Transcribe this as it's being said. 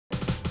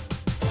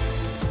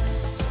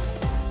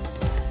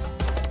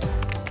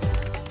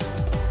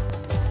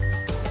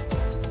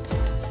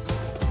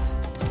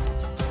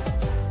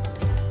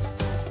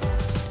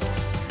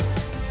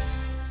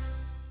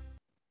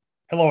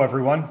Hello,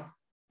 everyone.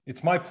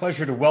 It's my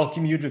pleasure to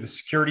welcome you to the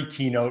security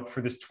keynote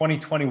for this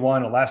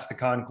 2021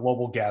 Elasticon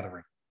Global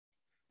Gathering.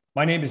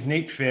 My name is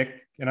Nate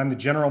Fick, and I'm the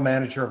General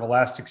Manager of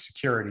Elastic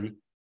Security,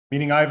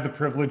 meaning I have the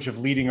privilege of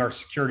leading our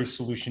security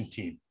solution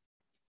team.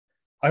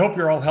 I hope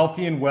you're all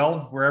healthy and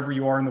well wherever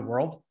you are in the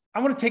world.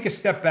 I want to take a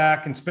step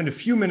back and spend a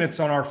few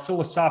minutes on our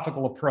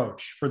philosophical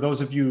approach for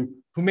those of you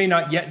who may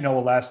not yet know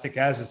Elastic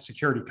as a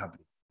security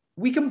company.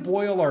 We can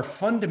boil our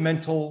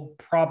fundamental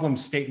problem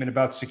statement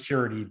about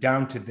security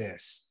down to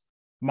this: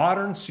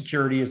 modern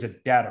security is a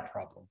data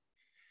problem.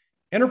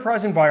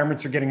 Enterprise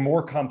environments are getting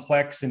more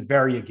complex and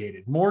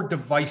variegated, more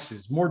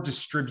devices, more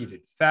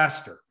distributed,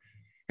 faster.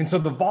 And so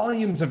the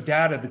volumes of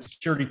data that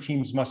security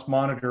teams must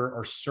monitor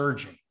are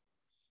surging.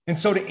 And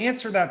so to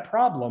answer that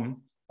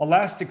problem,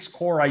 Elastic's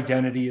core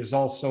identity is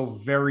also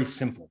very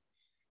simple.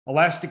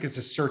 Elastic is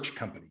a search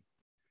company.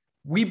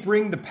 We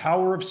bring the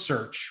power of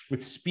search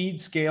with speed,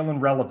 scale, and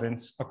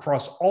relevance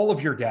across all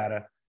of your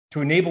data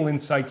to enable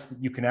insights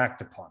that you can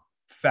act upon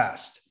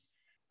fast.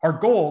 Our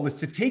goal is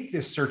to take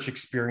this search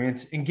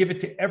experience and give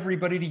it to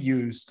everybody to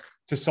use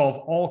to solve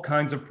all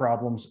kinds of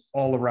problems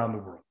all around the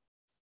world.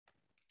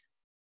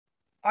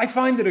 I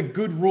find that a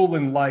good rule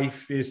in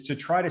life is to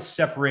try to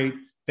separate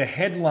the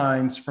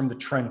headlines from the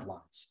trend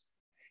lines.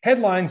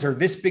 Headlines are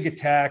this big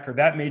attack or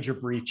that major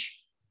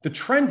breach. The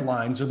trend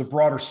lines are the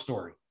broader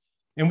story.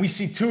 And we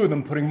see two of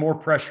them putting more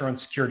pressure on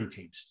security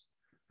teams.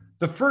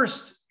 The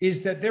first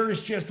is that there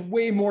is just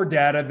way more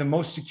data than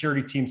most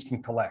security teams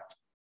can collect.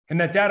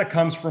 And that data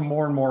comes from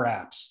more and more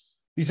apps.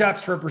 These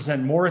apps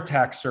represent more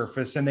attack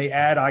surface and they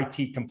add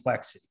IT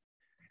complexity.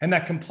 And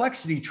that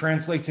complexity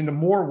translates into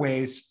more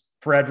ways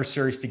for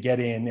adversaries to get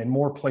in and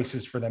more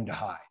places for them to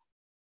hide.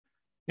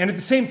 And at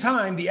the same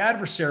time, the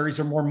adversaries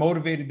are more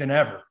motivated than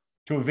ever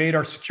to evade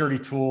our security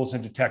tools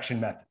and detection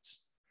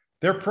methods.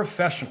 They're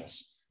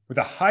professionals with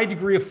a high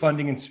degree of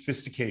funding and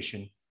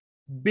sophistication,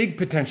 big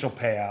potential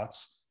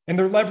payouts, and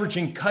they're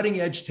leveraging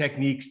cutting-edge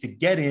techniques to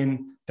get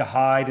in, to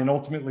hide, and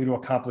ultimately to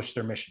accomplish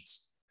their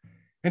missions.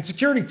 And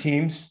security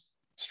teams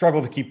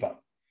struggle to keep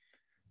up.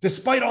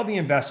 Despite all the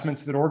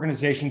investments that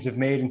organizations have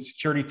made in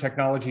security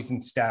technologies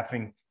and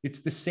staffing, it's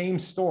the same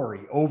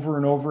story over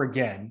and over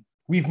again.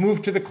 We've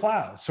moved to the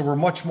cloud, so we're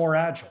much more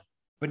agile,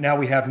 but now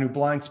we have new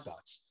blind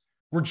spots.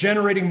 We're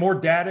generating more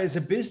data as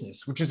a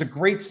business, which is a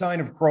great sign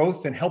of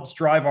growth and helps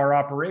drive our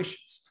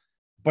operations.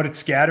 But it's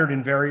scattered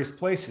in various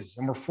places,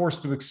 and we're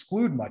forced to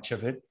exclude much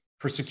of it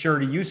for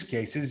security use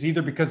cases,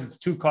 either because it's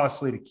too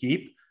costly to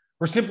keep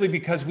or simply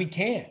because we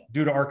can't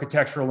due to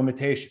architectural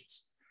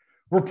limitations.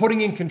 We're putting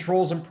in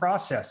controls and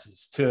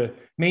processes to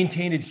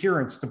maintain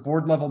adherence to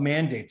board-level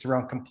mandates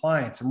around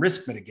compliance and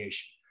risk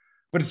mitigation,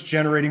 but it's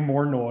generating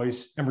more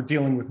noise, and we're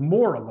dealing with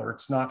more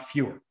alerts, not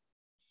fewer.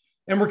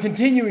 And we're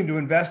continuing to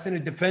invest in a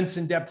defense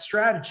in-depth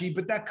strategy,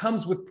 but that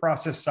comes with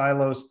process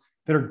silos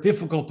that are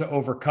difficult to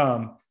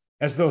overcome,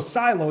 as those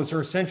silos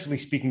are essentially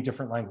speaking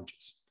different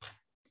languages.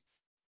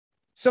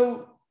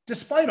 So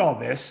despite all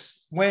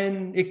this,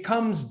 when it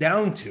comes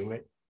down to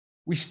it,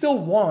 we still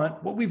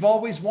want what we've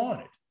always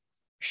wanted: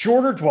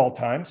 shorter dwell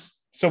times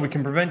so we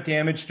can prevent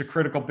damage to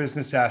critical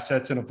business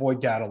assets and avoid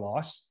data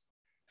loss,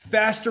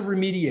 faster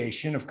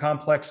remediation of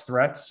complex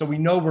threats so we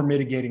know we're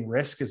mitigating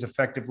risk as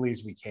effectively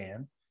as we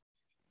can,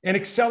 and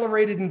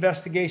accelerated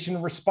investigation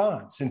and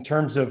response in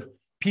terms of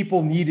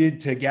people needed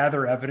to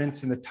gather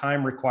evidence and the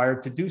time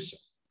required to do so.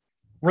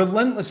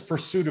 Relentless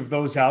pursuit of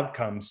those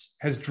outcomes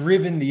has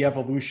driven the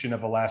evolution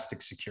of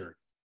Elastic Security.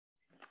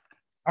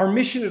 Our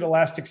mission at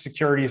Elastic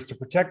Security is to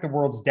protect the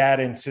world's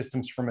data and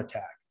systems from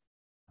attack.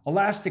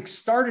 Elastic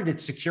started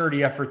its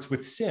security efforts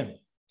with SIEM,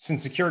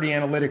 since security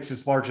analytics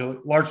is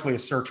largely a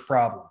search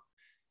problem.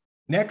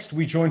 Next,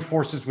 we joined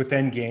forces with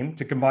Endgame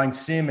to combine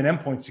SIEM and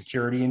endpoint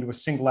security into a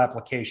single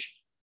application.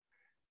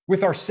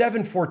 With our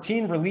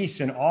 7.14 release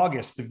in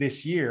August of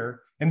this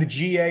year and the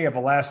GA of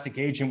Elastic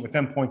Agent with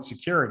Endpoint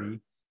Security,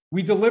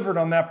 we delivered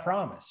on that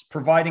promise,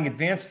 providing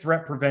advanced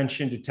threat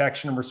prevention,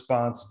 detection, and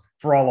response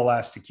for all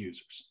Elastic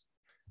users.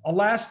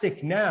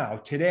 Elastic now,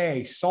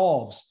 today,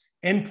 solves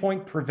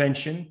endpoint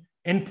prevention,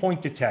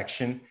 endpoint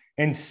detection,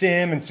 and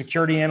SIEM and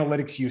security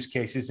analytics use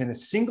cases in a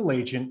single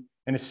agent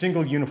and a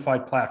single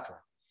unified platform,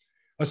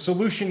 a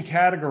solution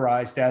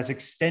categorized as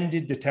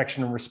Extended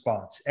Detection and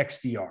Response,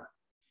 XDR.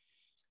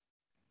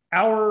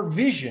 Our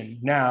vision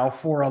now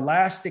for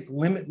Elastic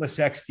Limitless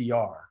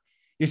XDR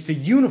is to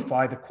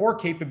unify the core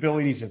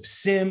capabilities of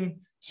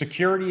SIEM,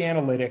 security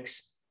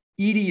analytics,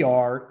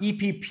 EDR,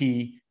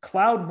 EPP,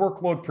 cloud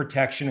workload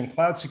protection, and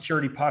cloud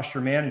security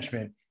posture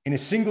management in a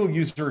single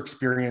user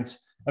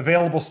experience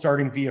available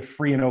starting via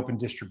free and open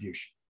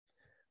distribution.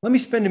 Let me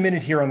spend a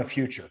minute here on the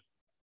future.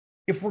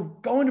 If we're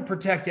going to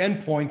protect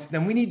endpoints,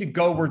 then we need to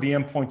go where the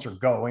endpoints are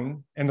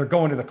going, and they're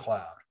going to the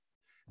cloud.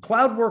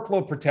 Cloud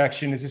workload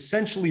protection is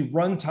essentially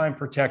runtime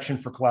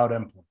protection for cloud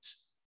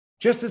endpoints.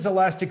 Just as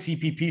Elastic's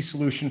EPP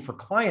solution for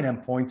client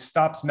endpoints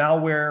stops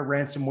malware,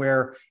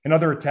 ransomware, and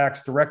other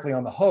attacks directly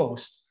on the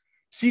host,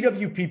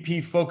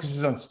 CWPP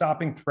focuses on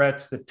stopping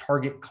threats that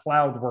target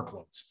cloud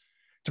workloads.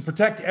 To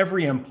protect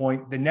every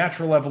endpoint, the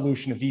natural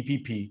evolution of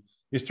VPP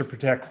is to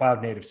protect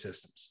cloud-native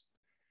systems.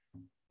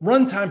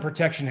 Runtime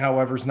protection,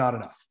 however, is not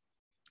enough.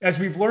 As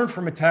we've learned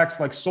from attacks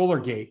like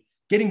SolarGate,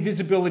 getting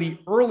visibility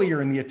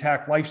earlier in the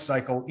attack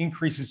lifecycle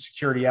increases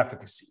security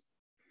efficacy.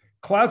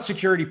 Cloud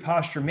Security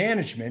Posture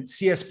Management,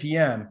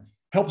 CSPM,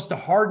 helps to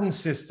harden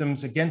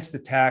systems against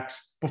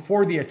attacks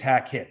before the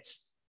attack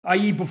hits,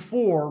 i.e.,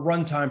 before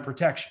runtime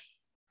protection.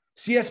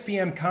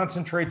 CSPM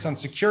concentrates on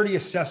security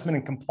assessment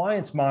and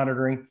compliance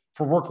monitoring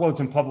for workloads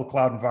in public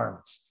cloud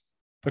environments.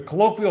 The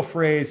colloquial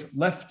phrase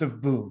left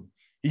of boom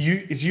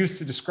is used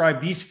to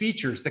describe these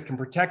features that can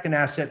protect an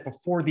asset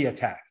before the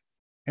attack.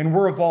 And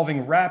we're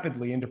evolving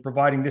rapidly into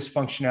providing this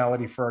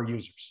functionality for our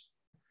users.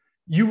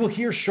 You will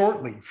hear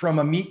shortly from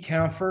Amit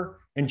Kampfer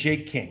and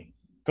Jake King,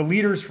 the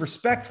leaders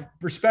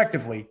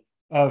respectively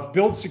of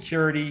Build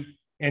Security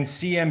and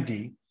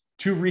CMD,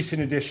 two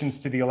recent additions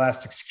to the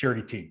Elastic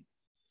Security team.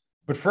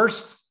 But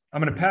first,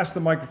 I'm going to pass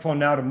the microphone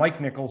now to Mike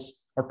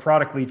Nichols, our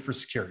product lead for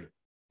security.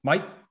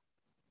 Mike?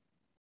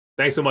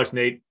 Thanks so much,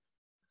 Nate.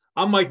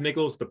 I'm Mike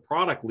Nichols, the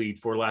product lead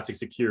for Elastic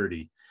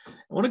Security.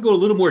 I want to go a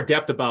little more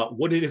depth about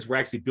what it is we're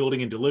actually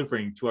building and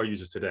delivering to our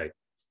users today.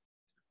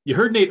 You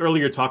heard Nate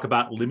earlier talk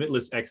about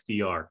Limitless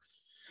XDR.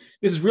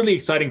 This is really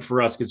exciting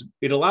for us because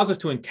it allows us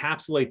to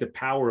encapsulate the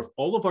power of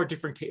all of our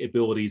different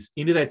capabilities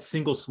into that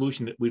single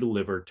solution that we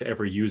deliver to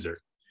every user.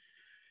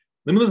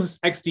 Limitless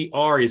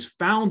XDR is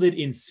founded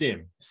in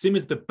SIEM. SIEM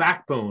is the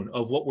backbone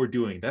of what we're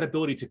doing, that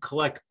ability to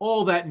collect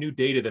all that new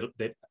data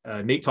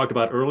that Nate talked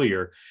about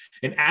earlier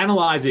and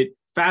analyze it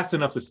fast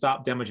enough to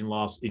stop damage and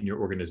loss in your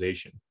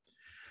organization.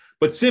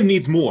 But SIEM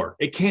needs more.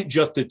 It can't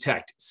just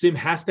detect. SIEM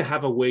has to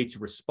have a way to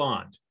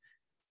respond.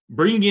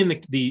 Bringing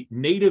in the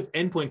native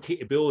endpoint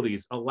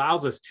capabilities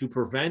allows us to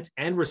prevent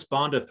and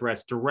respond to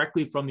threats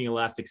directly from the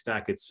Elastic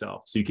Stack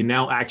itself. So you can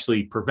now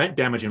actually prevent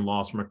damage and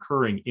loss from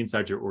occurring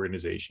inside your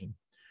organization.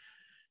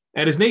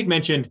 And as Nate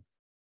mentioned,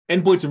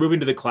 endpoints are moving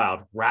to the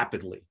cloud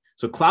rapidly.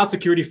 So cloud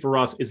security for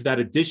us is that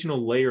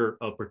additional layer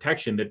of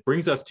protection that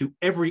brings us to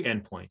every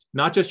endpoint,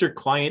 not just your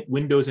client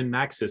Windows and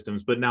Mac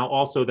systems, but now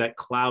also that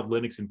cloud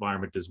Linux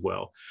environment as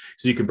well.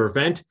 So you can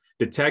prevent,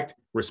 detect,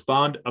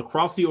 respond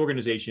across the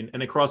organization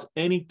and across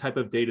any type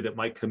of data that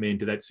might come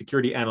into that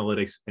security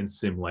analytics and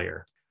SIEM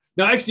layer.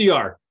 Now,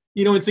 XDR,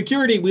 in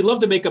security, we love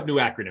to make up new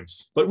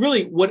acronyms, but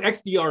really what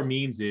XDR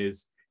means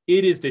is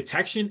it is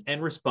detection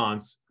and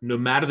response no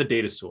matter the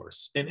data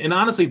source. And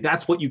honestly,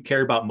 that's what you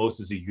care about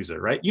most as a user,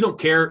 right? You don't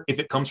care if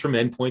it comes from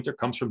endpoint or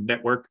comes from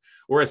network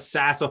or a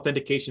SaaS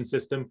authentication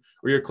system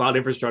or your cloud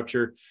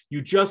infrastructure. You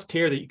just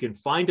care that you can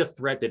find a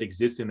threat that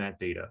exists in that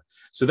data.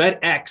 So that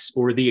X,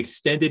 or the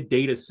extended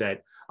data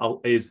set,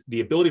 is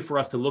the ability for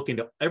us to look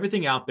into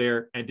everything out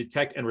there and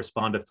detect and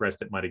respond to threats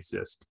that might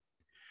exist.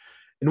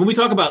 And when we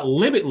talk about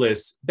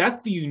limitless,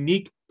 that's the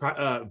unique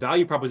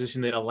value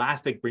proposition that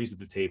Elastic brings to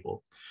the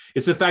table.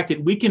 It's the fact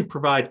that we can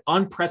provide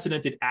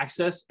unprecedented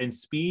access and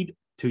speed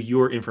to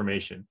your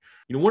information.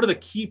 One of the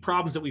key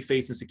problems that we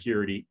face in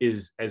security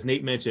is, as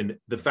Nate mentioned,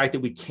 the fact that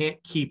we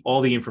can't keep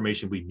all the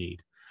information we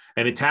need.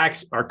 And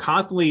attacks are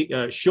constantly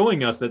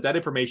showing us that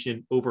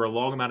information over a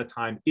long amount of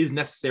time is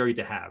necessary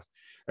to have.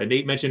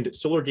 Nate mentioned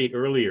SolarGate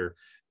earlier,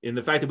 in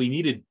the fact that we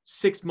needed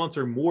 6 months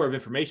or more of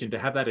information to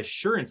have that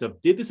assurance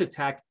of, did this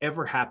attack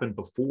ever happen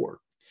before?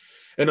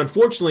 And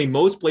unfortunately,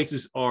 most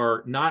places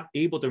are not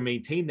able to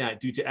maintain that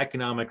due to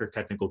economic or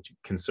technical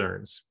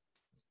concerns.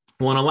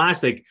 Well, in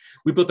Elastic,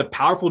 we built a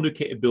powerful new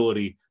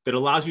capability that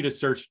allows you to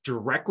search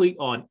directly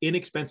on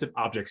inexpensive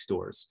object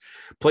stores,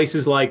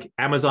 places like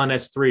Amazon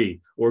S3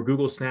 or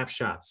Google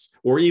Snapshots,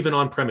 or even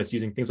on-premise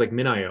using things like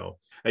MinIO.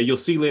 You'll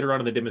see later on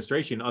in the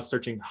demonstration us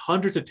searching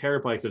hundreds of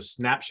terabytes of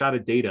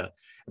snapshotted data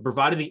and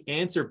providing the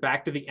answer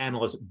back to the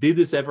analyst, did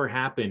this ever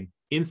happen,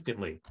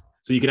 instantly?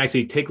 So you can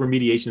actually take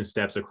remediation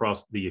steps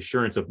across the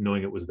assurance of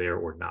knowing it was there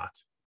or not.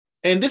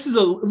 And this is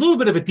a little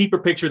bit of a deeper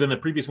picture than the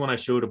previous one I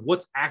showed of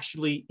what's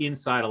actually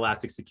inside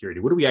Elastic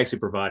Security. What are we actually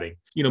providing?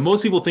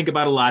 Most people think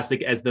about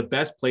Elastic as the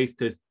best place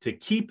to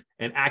keep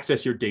and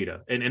access your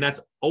data. And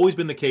that's always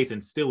been the case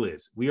and still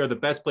is. We are the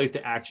best place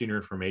to action your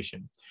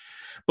information.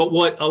 But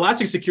what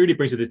Elastic Security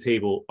brings to the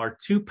table are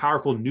two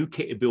powerful new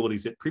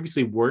capabilities that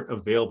previously weren't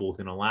available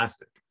within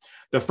Elastic.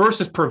 The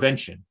first is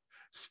prevention,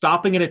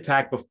 stopping an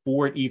attack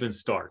before it even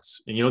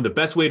starts. And the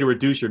best way to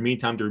reduce your mean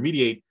time to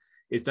remediate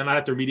is to not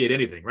have to remediate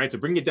anything, right? So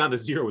bring it down to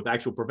zero with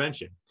actual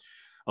prevention.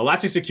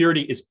 Elastic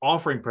Security is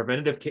offering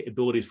preventative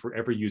capabilities for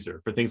every user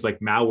for things like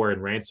malware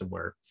and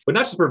ransomware. But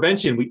not just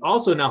prevention, we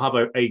also now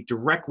have a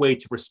direct way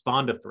to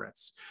respond to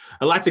threats.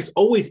 Elastic's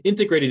always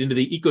integrated into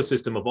the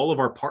ecosystem of all of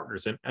our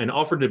partners and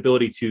offered an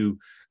ability to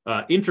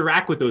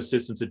interact with those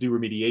systems to do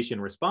remediation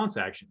and response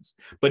actions.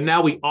 But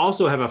now we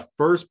also have a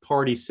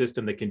first-party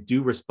system that can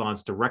do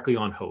response directly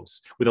on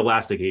hosts with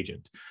Elastic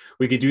Agent.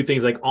 We could do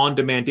things like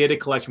on-demand data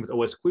collection with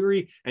OS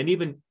Query and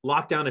even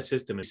lock down a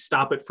system and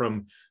stop it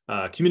from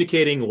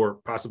communicating or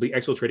possibly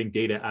exfiltrating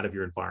data out of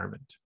your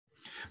environment.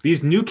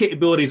 These new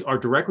capabilities are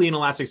directly in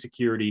Elastic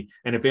Security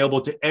and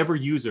available to every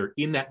user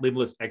in that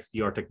Limitless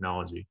XDR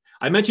technology.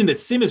 I mentioned that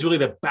SIEM is really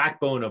the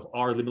backbone of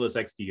our Limitless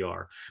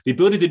XDR. The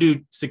ability to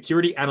do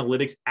security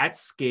analytics at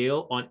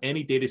scale on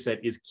any data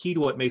set is key to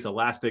what makes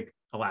Elastic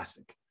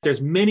Elastic. There's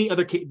many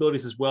other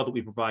capabilities as well that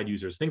we provide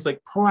users, things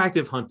like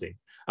proactive hunting,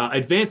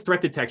 advanced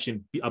threat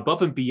detection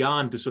above and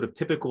beyond the sort of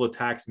typical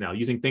attacks now,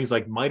 using things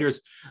like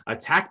MITRE's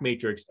attack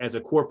matrix as a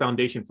core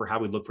foundation for how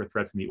we look for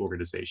threats in the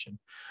organization.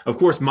 Of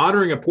course,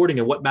 monitoring and reporting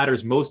on what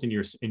matters most in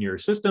your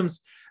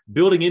systems,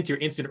 building into your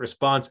incident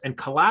response, and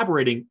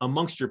collaborating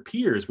amongst your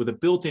peers with a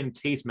built-in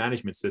case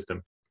management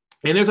system.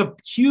 And there's a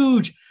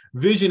huge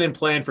vision and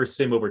plan for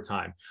SIEM over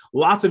time.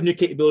 Lots of new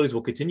capabilities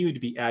will continue to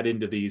be added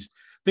into these.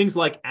 Things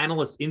like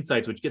analyst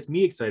insights, which gets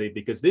me excited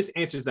because this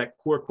answers that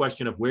core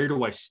question of where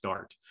do I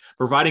start?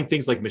 Providing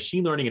things like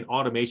machine learning and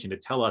automation to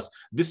tell us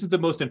this is the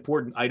most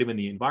important item in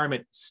the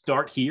environment,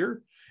 start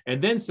here,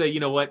 and then say, you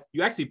know what,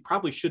 you actually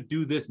probably should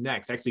do this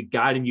next, actually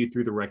guiding you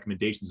through the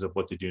recommendations of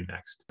what to do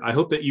next. I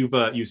hope that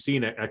you've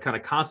seen a kind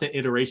of constant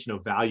iteration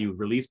of value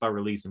release by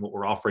release and what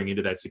we're offering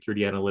into that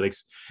security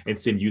analytics and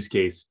SIEM use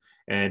case.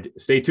 And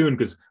stay tuned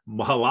because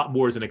a lot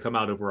more is going to come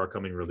out over our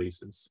coming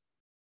releases.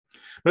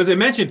 But as I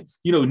mentioned,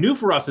 new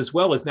for us as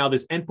well is now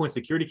this endpoint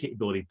security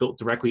capability built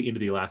directly into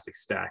the Elastic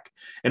Stack.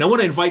 And I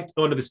want to invite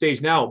onto the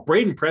stage now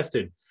Braden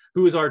Preston,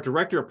 who is our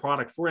Director of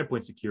Product for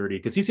Endpoint Security,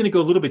 because he's going to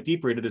go a little bit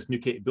deeper into this new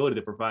capability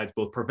that provides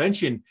both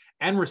prevention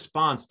and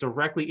response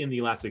directly in the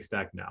Elastic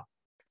Stack now.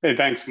 Hey,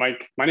 thanks,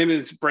 Mike. My name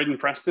is Braden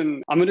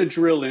Preston. I'm going to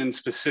drill in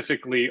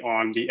specifically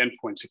on the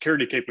endpoint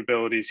security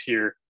capabilities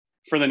here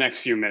for the next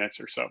few minutes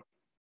or so.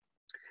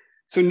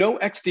 So no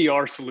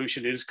XDR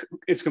solution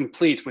is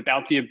complete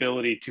without the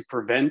ability to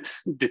prevent,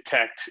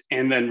 detect,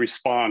 and then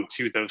respond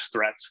to those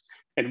threats.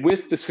 And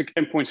with the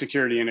endpoint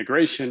security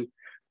integration,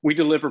 we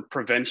deliver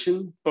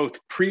prevention, both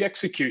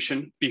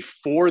pre-execution,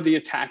 before the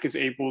attack is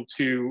able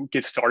to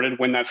get started,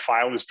 when that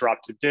file is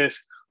dropped to disk,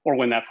 or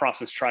when that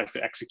process tries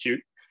to execute.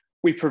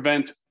 We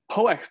prevent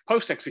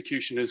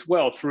post-execution as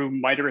well through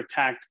MITRE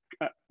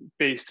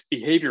attack-based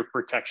behavior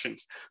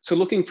protections. So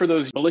looking for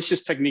those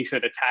malicious techniques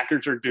that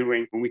attackers are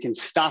doing, we can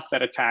stop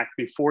that attack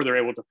before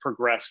they're able to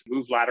progress,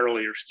 move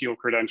laterally, or steal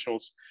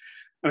credentials.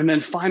 And then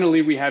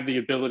finally, we have the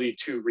ability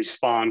to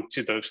respond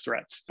to those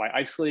threats by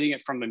isolating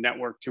it from the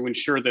network to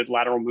ensure that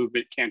lateral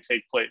movement can't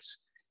take place.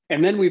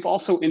 And then we've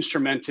also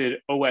instrumented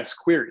OS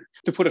query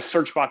to put a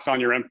search box on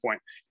your endpoint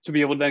to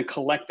be able to then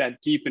collect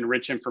that deep and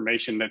rich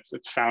information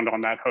that's found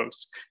on that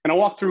host. And I'll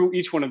walk through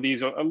each one of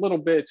these a little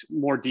bit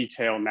more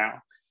detail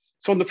now.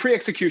 So on the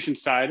pre-execution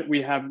side,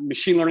 we have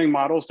machine learning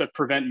models that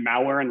prevent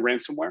malware and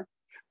ransomware.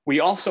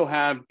 We also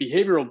have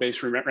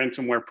behavioral-based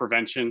ransomware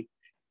prevention,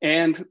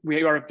 and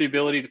we have the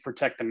ability to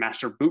protect the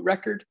master boot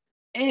record,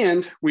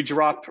 and we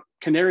drop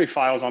canary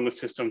files on the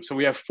system. So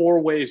we have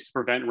 4 ways to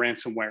prevent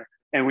ransomware.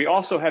 And we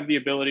also have the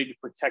ability to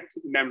protect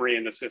memory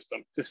in the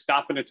system to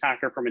stop an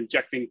attacker from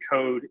injecting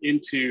code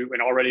into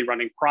an already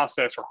running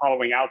process or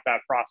hollowing out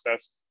that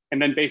process,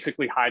 and then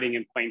basically hiding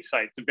in plain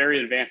sight. It's a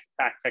very advanced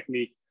attack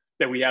technique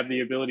that we have the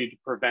ability to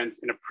prevent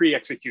in a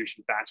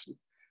pre-execution fashion.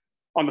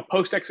 On the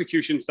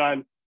post-execution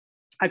side,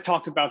 I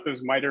talked about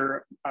those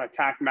MITRE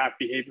attack map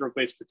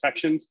behavioral-based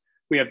protections.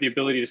 We have the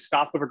ability to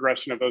stop the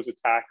progression of those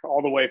attacks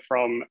all the way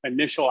from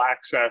initial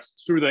access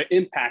through the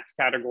impact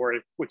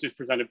category, which is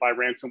presented by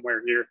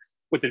ransomware here,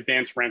 with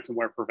advanced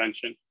ransomware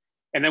prevention.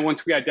 And then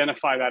once we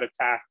identify that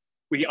attack,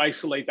 we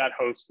isolate that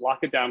host,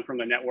 lock it down from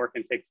the network,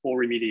 and take full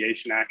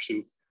remediation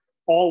action,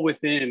 all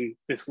within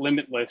this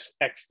Limitless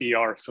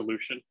XDR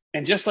solution.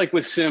 And just like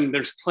with SIEM,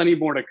 there's plenty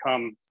more to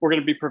come. We're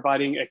going to be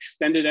providing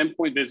extended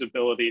endpoint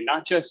visibility,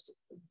 not just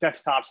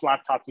desktops,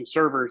 laptops, and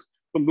servers,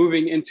 but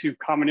moving into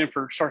common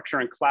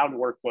infrastructure and cloud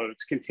workloads,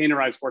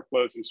 containerized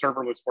workloads, and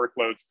serverless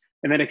workloads,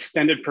 and then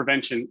extended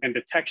prevention and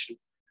detection,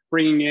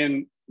 bringing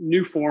in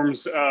new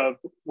forms of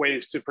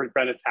ways to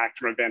prevent attacks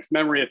from advanced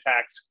memory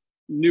attacks,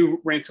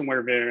 new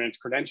ransomware variants,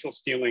 credential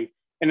stealing,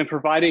 and then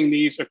providing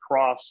these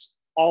across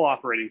all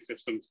operating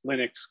systems,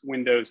 Linux,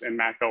 Windows, and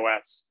Mac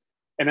OS.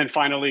 And then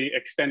finally,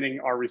 extending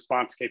our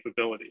response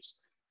capabilities,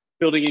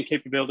 building in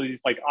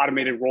capabilities like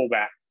automated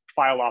rollback,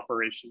 file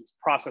operations,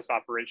 process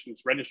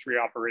operations, registry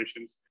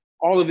operations.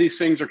 All of these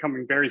things are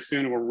coming very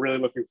soon, and we're really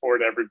looking forward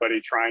to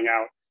everybody trying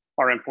out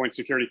our endpoint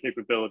security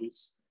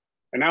capabilities.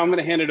 And now I'm going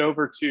to hand it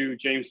over to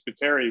James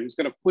Spiteri, who's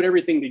going to put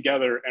everything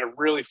together in a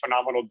really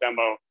phenomenal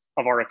demo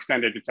of our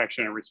extended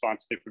detection and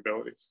response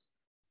capabilities.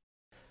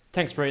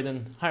 Thanks,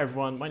 Braden. Hi,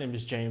 everyone. My name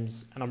is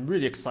James, and I'm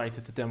really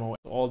excited to demo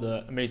all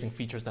the amazing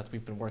features that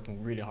we've been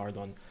working really hard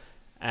on.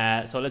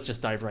 So let's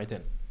just dive right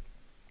in.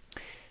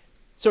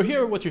 So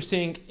here, what you're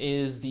seeing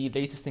is the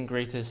latest and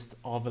greatest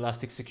of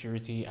Elastic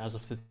Security as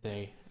of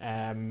today.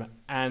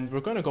 And we're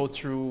going to go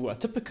through a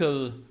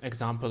typical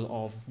example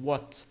of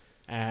what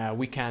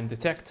we can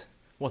detect,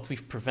 what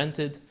we've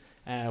prevented,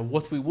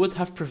 what we would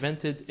have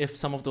prevented if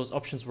some of those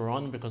options were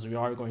on, because we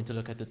are going to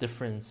look at the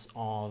difference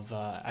of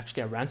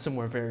actually a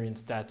ransomware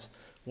variant that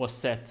was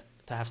set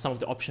to have some of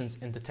the options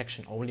in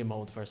detection only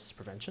mode versus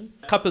prevention.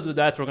 Coupled with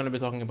that, we're going to be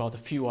talking about a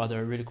few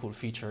other really cool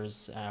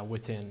features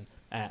within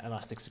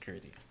Elastic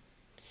Security.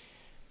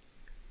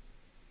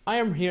 I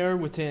am here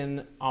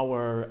within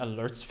our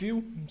alerts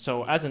view.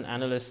 So as an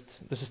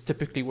analyst, this is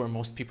typically where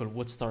most people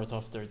would start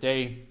off their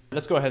day.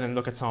 Let's go ahead and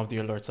look at some of the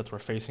alerts that we're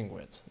facing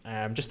with.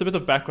 Just a bit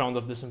of background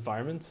of this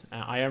environment.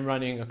 I am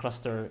running a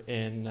cluster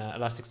in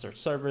Elasticsearch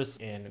Service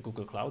in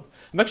Google Cloud.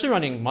 I'm actually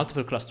running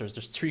multiple clusters.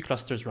 There's 3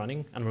 clusters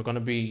running, and we're going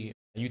to be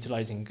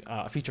utilizing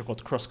a feature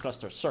called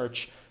cross-cluster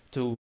search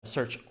to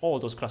search all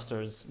those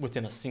clusters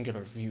within a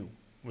singular view,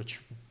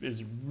 which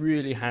is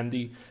really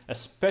handy,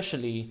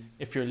 especially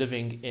if you're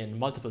living in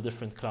multiple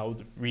different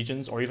cloud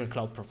regions or even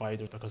cloud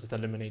providers, because it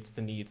eliminates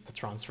the need to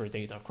transfer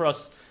data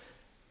across,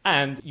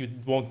 and you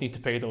won't need to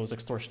pay those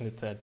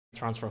extortionate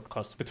transfer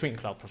costs between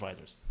cloud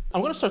providers. I'm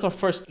going to start off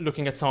first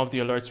looking at some of the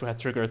alerts we had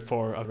triggered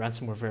for a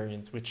ransomware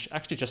variant, which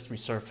actually just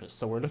resurfaced.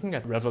 So we're looking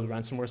at Revel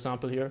ransomware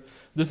sample here.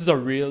 This is a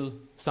real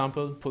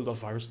sample pulled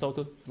off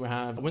VirusTotal. We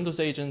have a Windows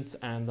agent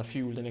and a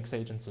few Linux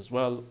agents as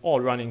well,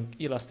 all running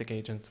Elastic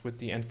Agent with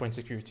the endpoint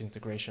security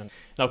integration.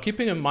 Now,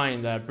 keeping in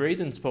mind that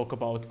Braden spoke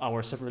about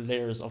our several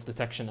layers of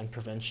detection and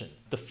prevention.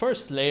 The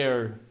first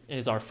layer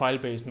is our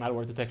file-based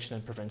malware detection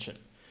and prevention.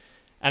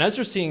 And as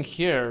you're seeing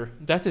here,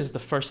 that is the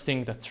first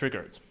thing that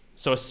triggered.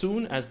 So as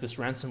soon as this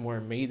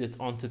ransomware made it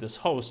onto this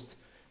host,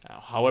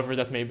 however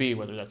that may be,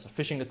 whether that's a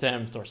phishing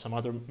attempt or some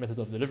other method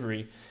of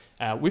delivery,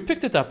 we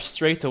picked it up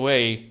straight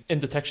away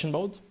in detection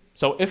mode.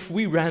 So if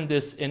we ran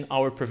this in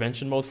our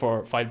prevention mode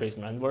for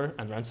file-based malware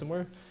and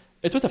ransomware,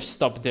 it would have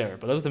stopped there,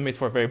 but that would have made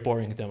for a very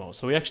boring demo.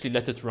 So we actually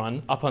let it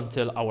run up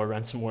until our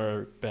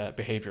ransomware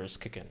behaviors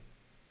kick in.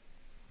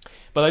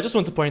 But I just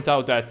want to point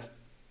out that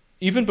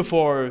even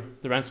before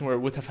the ransomware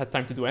would have had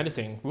time to do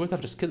anything, we would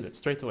have just killed it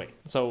straight away.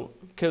 So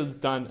killed,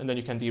 done, and then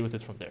you can deal with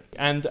it from there.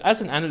 And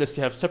as an analyst,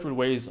 you have several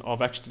ways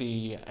of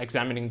actually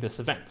examining this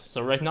event.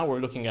 So right now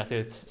we're looking at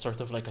it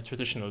sort of like a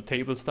traditional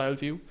table style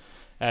view.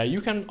 You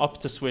can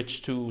opt to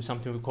switch to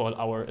something we call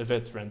our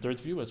event rendered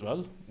view as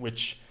well,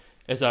 which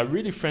is a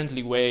really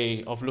friendly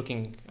way of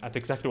looking at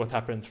exactly what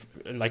happened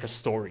like a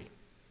story.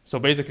 So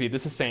basically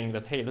this is saying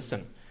that, hey,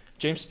 listen,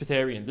 James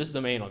Spiteri in this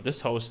domain on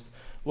this host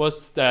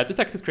was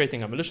detected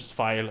creating a malicious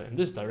file in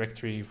this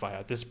directory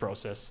via this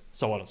process,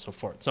 so on and so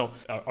forth. So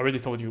I already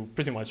told you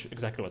pretty much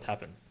exactly what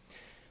happened.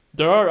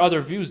 There are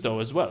other views though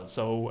as well.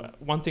 So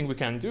one thing we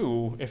can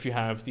do if you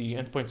have the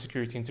endpoint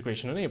security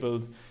integration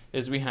enabled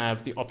is we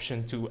have the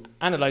option to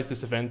analyze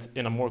this event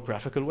in a more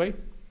graphical way.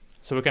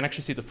 So we can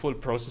actually see the full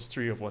process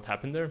tree of what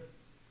happened there.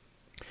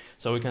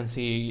 So we can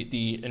see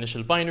the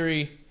initial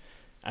binary.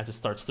 As it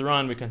starts to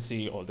run, we can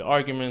see all the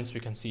arguments,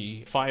 we can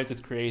see files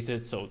it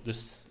created. So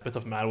this bit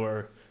of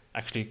malware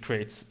actually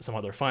creates some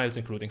other files,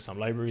 including some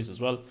libraries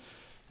as well.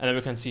 And then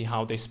we can see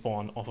how they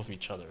spawn off of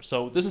each other.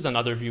 So this is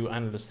another view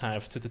analysts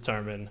have to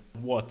determine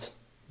what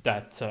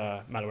that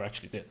malware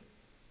actually did.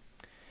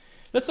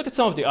 Let's look at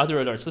some of the other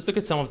alerts. Let's look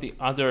at some of the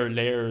other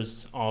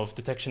layers of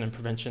detection and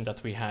prevention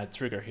that we had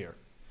trigger here.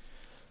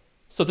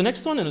 So the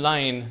next one in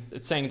line,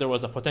 it's saying there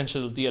was a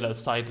potential DLL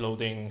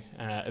sideloading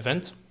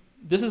event.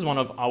 This is one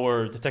of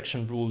our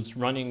detection rules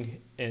running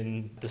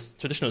in this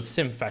traditional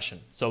SIM fashion.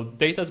 So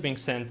data is being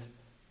sent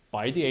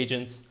by the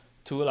agents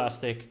to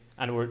Elastic,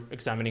 and we're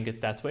examining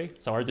it that way.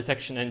 So our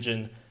detection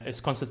engine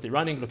is constantly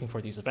running, looking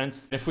for these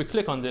events. If we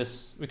click on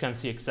this, we can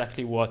see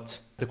exactly what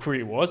the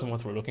query was and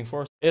what we're looking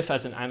for. If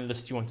as an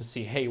analyst you want to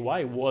see, hey,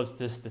 why was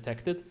this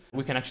detected?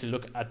 We can actually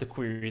look at the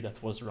query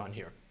that was run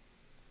here.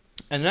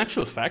 And in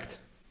actual fact,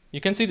 you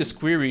can see this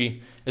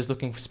query is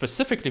looking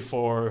specifically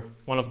for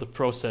one of the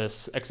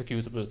process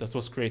executables that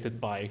was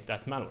created by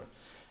that malware.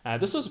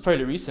 This was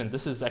fairly recent.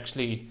 This is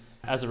actually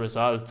as a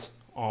result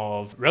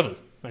of Revel.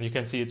 And you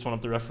can see it's one of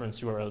the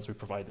reference URLs we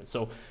provided.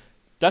 So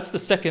that's the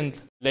second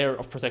layer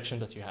of protection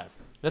that you have.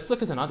 Let's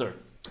look at another.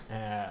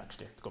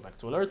 Actually, let's go back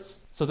to alerts.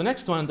 So the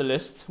next one on the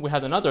list, we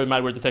had another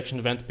malware detection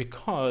event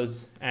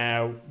because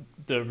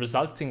the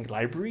resulting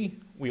library,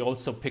 we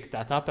also picked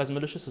that up as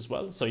malicious as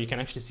well. So you can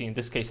actually see in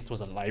this case, it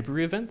was a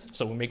library event.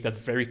 So we make that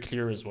very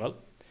clear as well.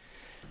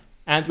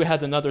 And we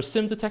had another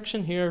SIM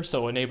detection here.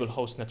 So enable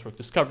host network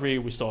discovery.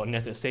 We saw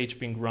NetSH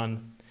being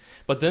run.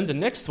 But then the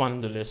next one on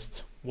the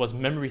list was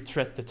memory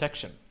threat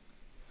detection.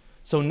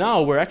 So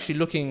now we're actually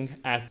looking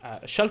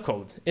at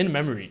shellcode in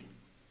memory.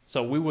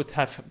 So we would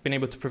have been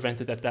able to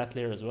prevent it at that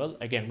layer as well.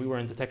 Again, we were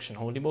in detection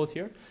only mode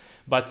here,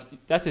 but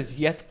that is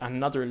yet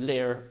another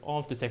layer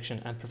of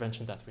detection and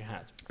prevention that we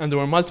had. And there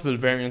were multiple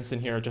variants in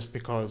here just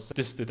because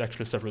this did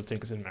actually several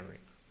things in memory.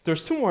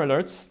 There's 2 more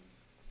alerts,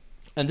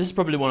 and this is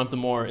probably one of the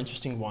more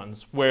interesting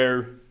ones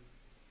where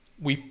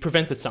we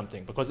prevented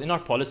something, because in our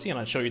policy, and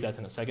I'll show you that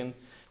in a second,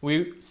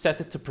 we set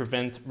it to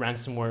prevent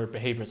ransomware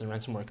behaviors and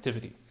ransomware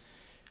activity.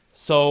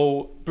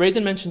 So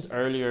Braden mentioned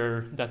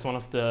earlier that one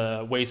of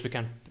the ways we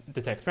can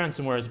detect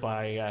ransomware is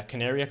by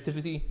canary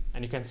activity.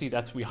 And you can see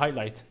that we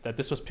highlight that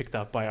this was picked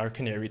up by our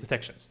canary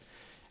detections.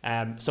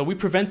 So we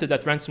prevented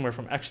that ransomware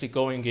from actually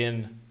going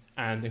in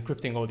and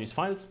encrypting all these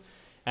files.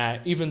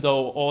 Even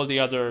though all the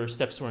other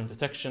steps were in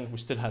detection, we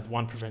still had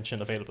one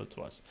prevention available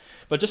to us.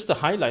 But just to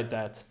highlight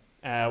that,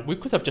 we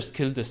could have just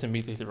killed this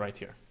immediately right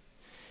here,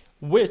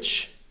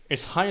 which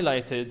is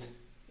highlighted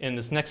in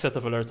this next set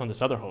of alerts on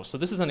this other host. So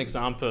this is an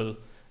example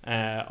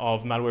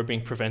of malware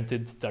being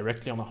prevented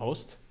directly on a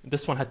host.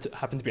 This one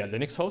happened to be a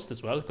Linux host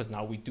as well, because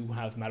now we do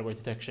have malware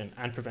detection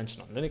and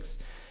prevention on Linux.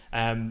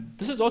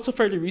 This is also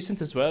fairly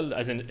recent as well,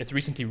 as in it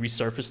recently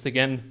resurfaced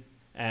again,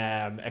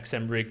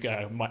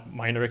 XMRig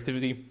minor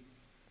activity.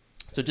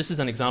 So this is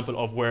an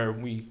example of where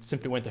we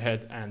simply went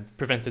ahead and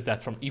prevented that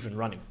from even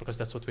running, because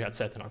that's what we had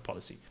set in our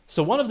policy.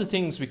 So one of the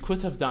things we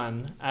could have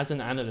done as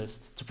an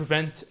analyst to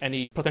prevent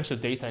any potential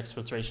data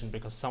exfiltration,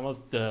 because some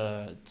of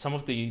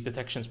the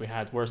detections we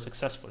had were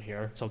successful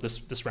here. So this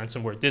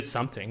ransomware did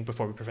something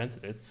before we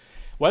prevented it.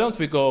 Why don't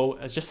we go,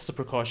 just as a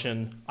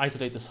precaution,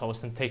 isolate this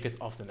host and take it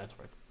off the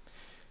network?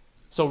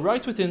 So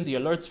right within the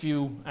alerts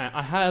view,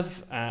 I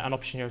have an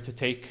option here to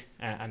take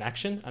an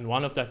action, and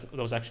one of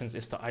those actions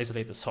is to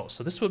isolate this host.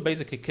 So this will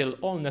basically kill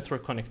all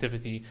network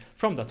connectivity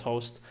from that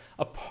host,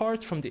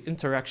 apart from the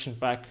interaction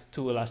back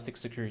to Elastic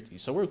Security.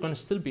 So we're going to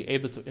still be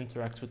able to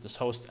interact with this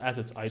host as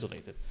it's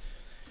isolated.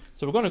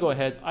 So we're going to go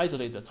ahead,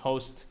 isolate that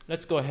host.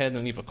 Let's go ahead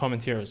and leave a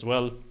comment here as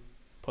well.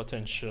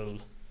 Potential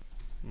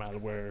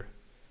malware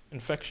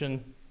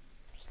infection.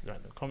 Just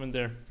write the comment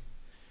there.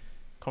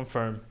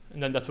 Confirm,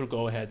 and then that will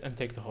go ahead and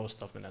take the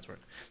host off the network.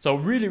 So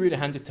really, really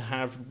handy to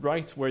have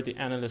right where the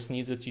analyst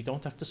needs it. You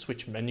don't have to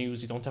switch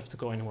menus. You don't have to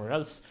go anywhere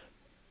else.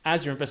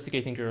 As you're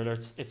investigating your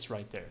alerts, it's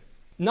right there.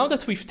 Now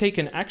that we've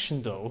taken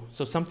action though,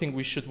 so something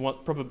we should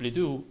probably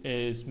do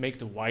is make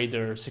the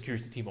wider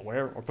security team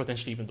aware, or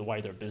potentially even the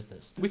wider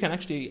business. We can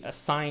actually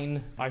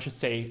assign, I should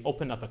say,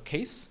 open up a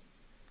case.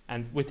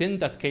 And within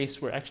that case,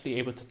 we're actually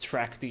able to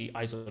track the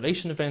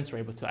isolation events. We're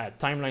able to add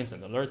timelines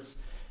and alerts.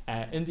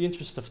 In the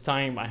interest of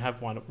time, I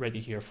have one ready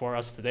here for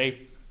us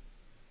today,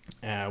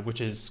 which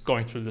is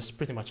going through this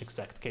pretty much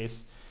exact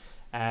case.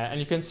 And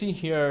you can see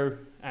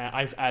here,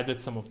 I've added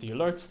some of the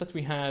alerts that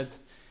we had.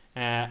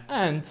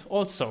 And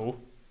also,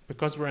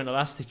 because we're in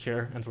Elastic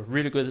here and we're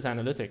really good at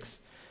analytics,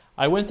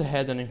 I went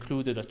ahead and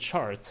included a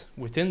chart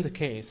within the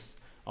case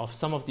of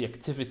some of the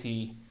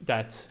activity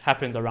that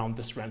happened around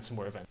this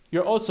ransomware event.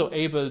 You're also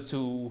able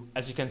to,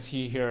 as you can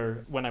see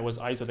here, when I was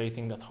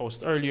isolating that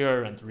host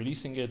earlier and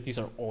releasing it, these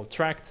are all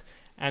tracked,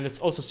 and it's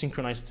also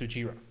synchronized to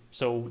Jira.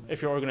 So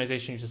if your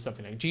organization uses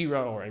something like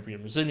Jira or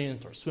IBM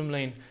Resilient or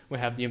Swimlane, we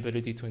have the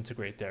ability to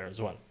integrate there as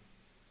well.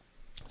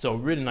 So a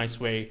really nice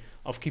way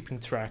of keeping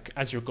track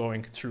as you're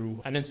going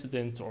through an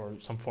incident or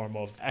some form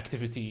of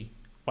activity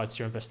whilst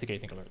you're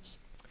investigating alerts.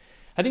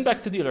 Heading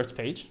back to the alerts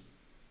page,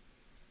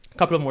 a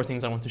couple of more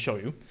things I want to show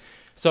you.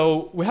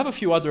 So we have a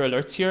few other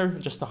alerts here,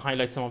 just to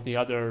highlight some of the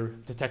other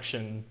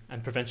detection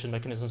and prevention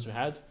mechanisms we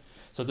had.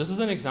 So this is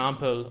an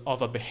example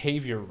of a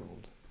behavior rule.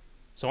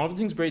 So one of the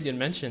things Brady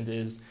mentioned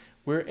is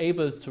we're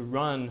able to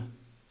run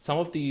some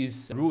of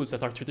these rules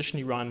that are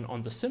traditionally run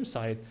on the SIM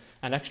side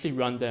and actually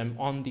run them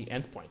on the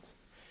endpoint.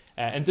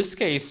 In this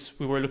case,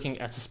 we were looking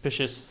at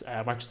suspicious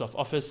Microsoft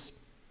Office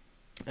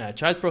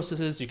child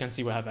processes. You can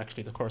see we have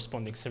actually the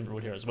corresponding SIM rule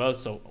here as well,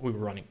 so we were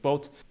running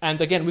both.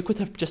 And again, we could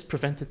have just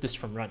prevented this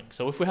from running.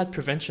 So if we had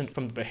prevention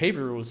from the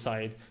behavior rule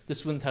side,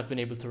 this wouldn't have been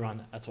able to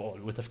run at all.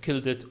 We would have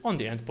killed it on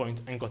the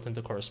endpoint and gotten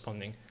the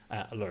corresponding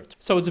alert.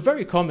 So it's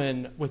very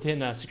common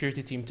within a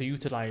security team to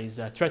utilize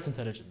threat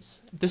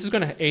intelligence. This is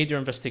going to aid your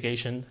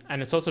investigation,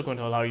 and it's also going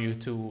to allow you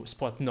to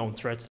spot known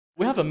threats.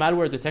 We have a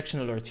malware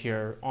detection alert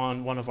here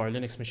on one of our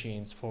Linux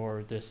machines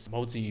for this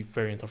Mozi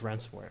variant of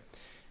ransomware.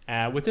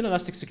 Within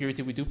Elastic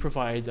Security, we do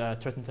provide a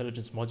threat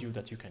intelligence module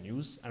that you can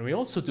use, and we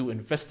also do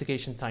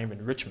investigation time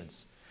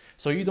enrichments.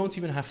 So you don't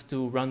even have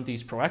to run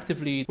these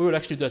proactively. We will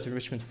actually do that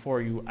enrichment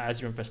for you as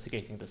you're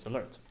investigating this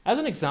alert. As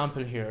an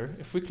example here,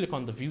 if we click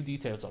on the View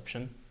Details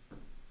option,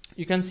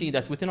 you can see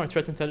that within our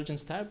Threat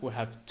Intelligence tab, we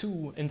have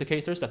two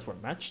indicators that were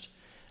matched.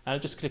 I'll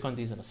just click on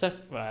these in a sec,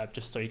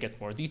 just so you get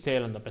more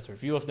detail and a better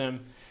view of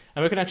them.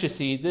 And we can actually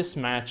see this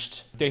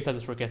matched data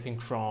that we're getting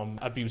from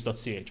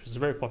abuse.ch, which is a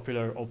very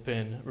popular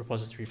open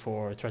repository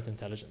for threat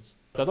intelligence.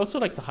 But I'd also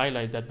like to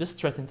highlight that this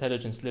threat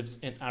intelligence lives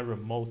in a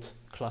remote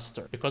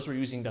cluster. Because we're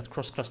using that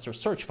cross-cluster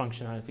search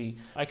functionality,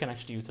 I can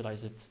actually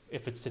utilize it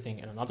if it's sitting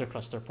in another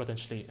cluster,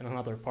 potentially in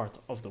another part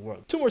of the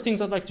world. Two more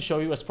things I'd like to show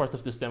you as part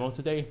of this demo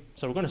today.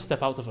 So we're going to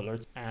step out of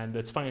alerts, and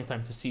it's finally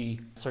time to see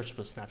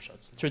searchable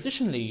snapshots.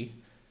 Traditionally,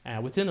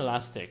 within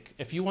Elastic,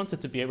 if you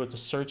wanted to be able to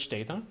search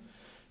data,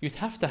 you'd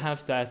have to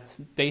have that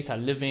data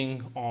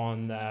living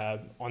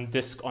on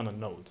disk on a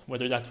node,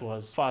 whether that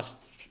was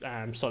fast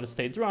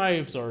solid-state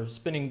drives or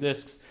spinning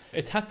disks.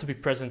 It had to be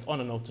present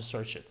on a node to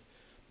search it.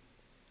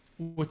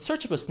 With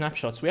searchable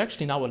snapshots, we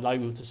actually now allow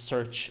you to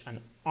search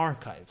an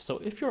archive. So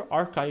if you're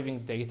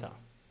archiving data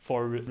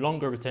for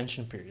longer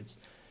retention periods,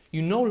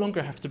 you no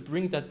longer have to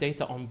bring that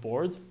data on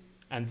board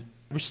and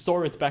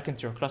restore it back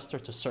into your cluster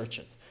to search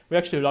it. We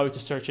actually allow you to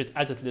search it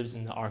as it lives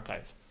in the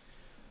archive.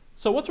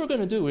 So what we're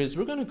going to do is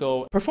we're going to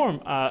go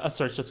perform a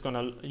search that's going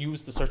to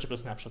use the searchable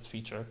snapshots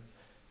feature,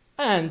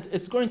 and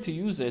it's going to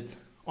use it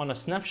on a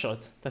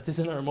snapshot that is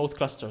in a remote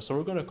cluster. So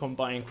we're going to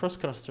combine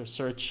cross-cluster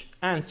search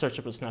and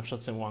searchable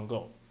snapshots in one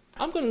go.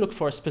 I'm going to look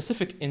for a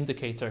specific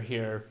indicator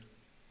here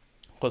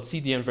called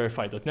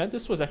cdnverify.net.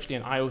 This was actually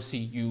an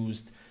IOC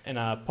used in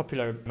a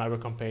popular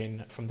malware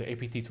campaign from the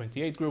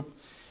APT28 group.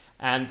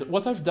 And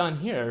what I've done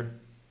here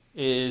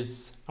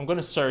is I'm going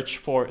to search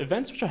for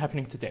events which are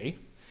happening today.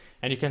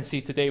 And you can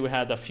see today we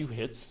had a few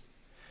hits.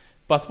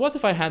 But what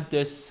if I had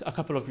this a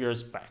couple of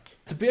years back?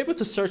 To be able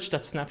to search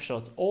that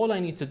snapshot, all I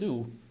need to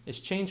do is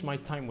change my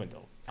time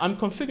window. I'm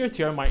configured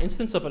here, my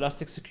instance of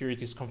Elastic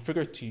Security is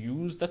configured to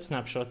use that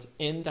snapshot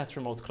in that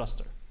remote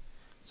cluster.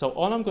 So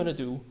all I'm going to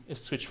do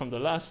is switch from the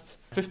last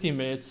 15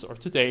 minutes or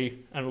today,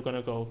 and we're going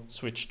to go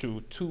switch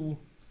to 2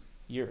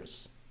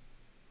 years.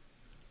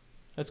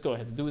 Let's go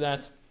ahead and do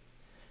that.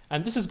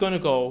 And this is going to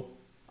go,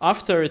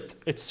 after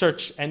it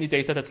searched any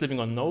data that's living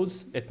on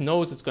nodes, it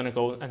knows it's going to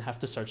go and have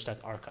to search that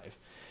archive.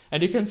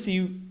 And you can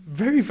see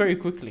very, very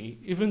quickly,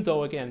 even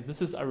though, again,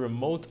 this is a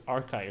remote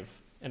archive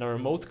in a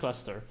remote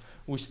cluster,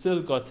 we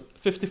still got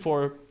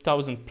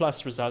 54,000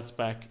 plus results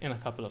back in a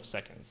couple of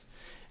seconds.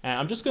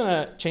 I'm just going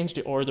to change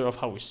the order of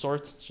how we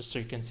sort, just so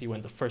you can see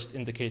when the first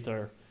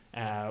indicator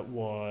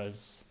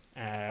was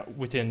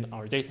within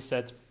our data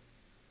set.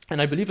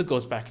 And I believe it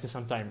goes back to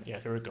sometime, yeah,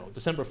 here we go,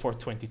 December 4th,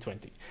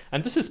 2020.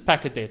 And this is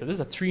packet data. This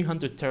is a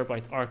 300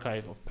 terabyte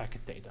archive of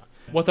packet data.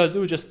 What I'll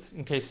do, just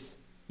in case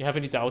you have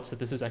any doubts that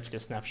this is actually a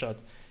snapshot,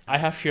 I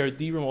have here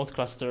the remote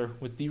cluster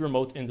with the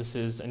remote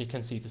indices, and you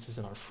can see this is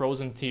in our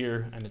frozen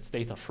tier and it's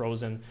data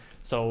frozen.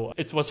 So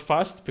it was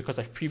fast because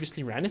I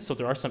previously ran it, so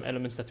there are some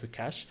elements that we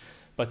cache,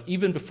 but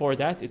even before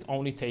that, it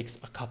only takes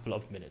a couple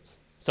of minutes.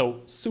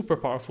 So super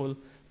powerful.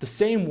 The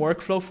same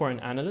workflow for an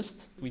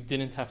analyst. We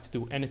didn't have to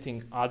do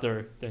anything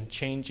other than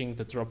changing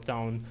the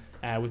dropdown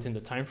within the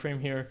time frame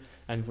here,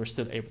 and we're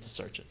still able to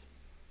search it.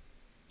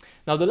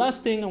 Now, the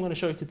last thing I'm going to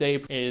show you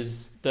today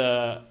is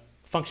the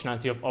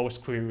functionality of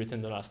OSQuery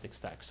within the Elastic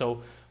Stack.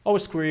 So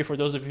OSQuery, for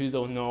those of you who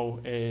don't know,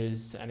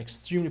 is an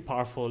extremely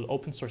powerful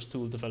open source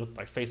tool developed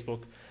by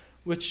Facebook,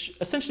 which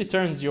essentially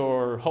turns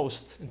your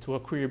host into a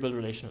queryable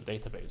relational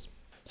database.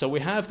 So we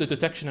have the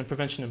detection and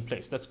prevention in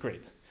place. That's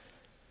great.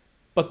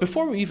 But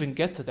before we even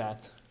get to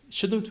that,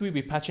 shouldn't we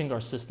be patching our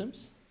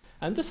systems?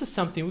 And this is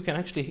something we can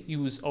actually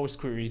use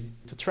OSQuery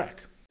to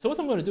track. So what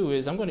I'm going to do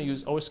is I'm going to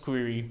use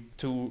OSQuery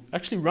to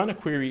actually run a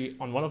query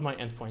on one of my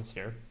endpoints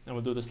here, and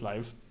we'll do this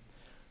live,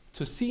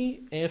 to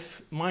see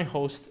if my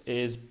host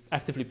is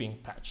actively being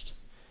patched.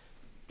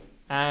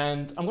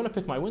 And I'm going to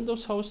pick my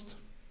Windows host,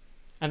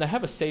 and I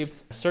have a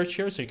saved search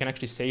here, so you can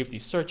actually save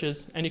these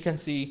searches, and you can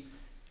see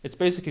it's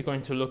basically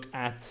going to look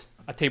at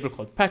a table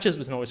called patches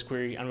with an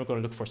OSQuery, and we're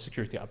going to look for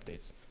security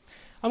updates.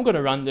 I'm going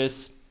to run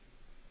this,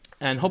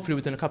 and hopefully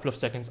within a couple of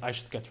seconds, I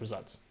should get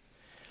results.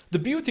 The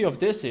beauty of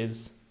this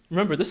is,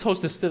 remember, this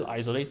host is still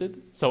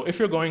isolated. So if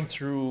you're going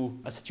through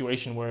a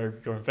situation where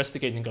you're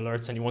investigating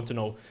alerts and you want to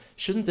know,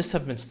 shouldn't this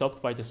have been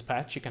stopped by this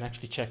patch, you can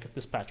actually check if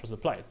this patch was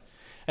applied.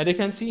 And you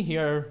can see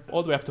here,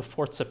 all the way up to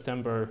 4th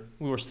September,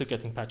 we were still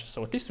getting patches.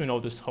 So at least we know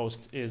this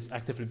host is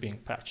actively being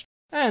patched.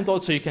 And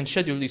also you can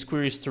schedule these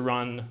queries to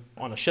run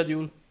on a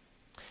schedule.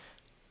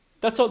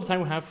 That's all the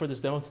time we have for this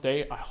demo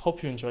today. I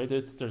hope you enjoyed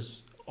it.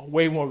 There's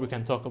way more we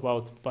can talk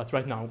about, but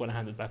right now I'm going to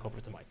hand it back over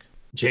to Mike.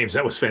 James,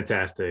 that was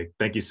fantastic.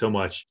 Thank you so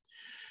much.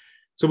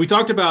 So we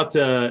talked about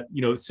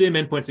SIEM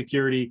endpoint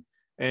security,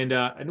 and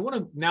I want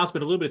to now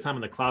spend a little bit of time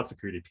on the cloud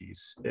security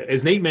piece.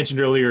 As Nate mentioned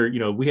earlier,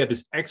 we have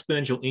this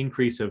exponential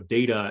increase of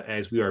data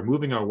as we are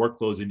moving our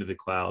workloads into the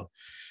cloud.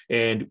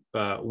 And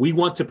we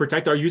want to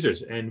protect our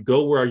users and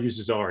go where our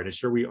users are and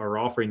ensure we are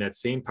offering that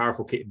same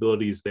powerful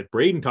capabilities that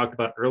Braden talked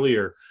about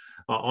earlier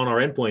on our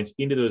endpoints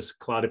into those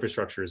cloud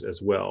infrastructures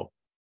as well.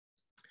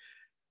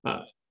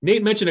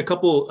 Nate mentioned a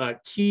couple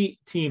key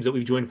teams that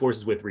we've joined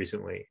forces with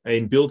recently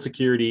in build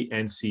security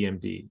and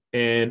CMD.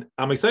 And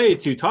I'm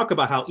excited to talk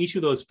about how each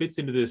of those fits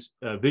into this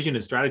vision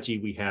and strategy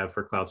we have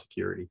for cloud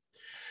security.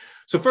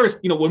 So first,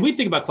 when we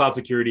think about cloud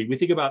security, we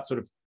think about sort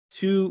of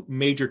two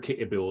major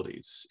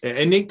capabilities.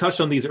 And Nate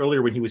touched on these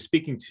earlier when he was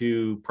speaking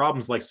to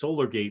problems like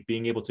SolarGate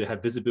being able to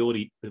have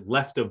visibility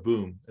left of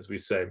boom, as we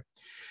say.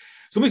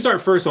 So let me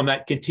start first on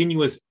that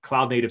continuous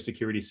cloud native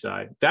security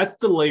side. That's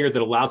the layer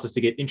that allows us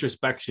to get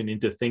introspection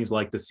into things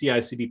like the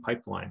CI/CD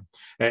pipeline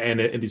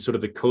and the sort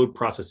of the code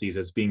processes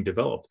as being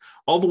developed,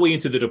 all the way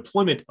into the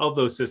deployment of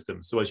those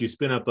systems. So as you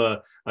spin up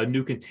a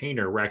new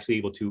container, we're actually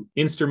able to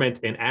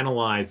instrument and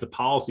analyze the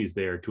policies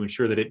there to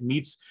ensure that it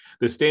meets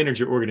the standards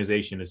your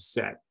organization has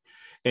set.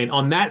 And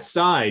on that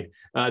side,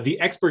 the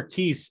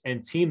expertise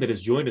and team that has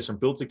joined us from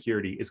Build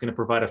Security is going to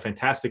provide a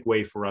fantastic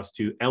way for us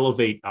to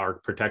elevate our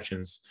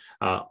protections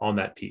on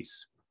that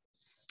piece.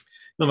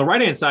 On the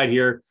right-hand side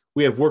here,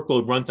 we have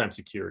workload runtime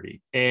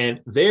security. And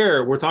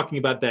there we're talking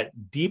about that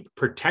deep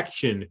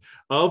protection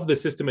of the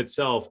system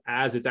itself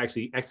as it's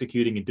actually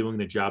executing and doing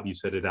the job you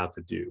set it out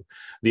to do.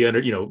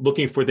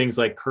 Looking for things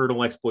like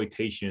kernel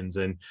exploitations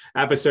and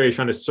adversaries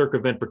trying to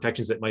circumvent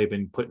protections that might have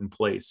been put in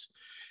place.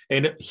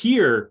 And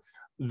here,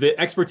 The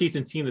expertise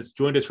and team that's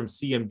joined us from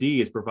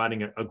CMD is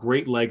providing a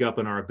great leg up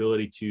in our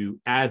ability to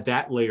add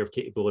that layer of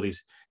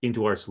capabilities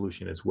into our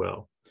solution as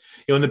well.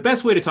 And the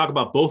best way to talk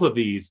about both of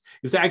these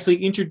is to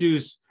actually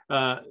introduce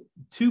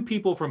two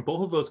people from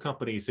both of those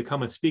companies to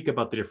come and speak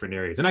about the different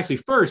areas. And actually,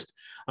 first,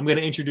 I'm going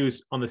to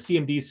introduce on the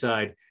CMD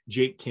side,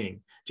 Jake King.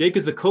 Jake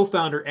is the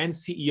co-founder and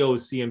CEO of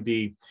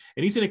CMD,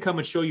 and he's going to come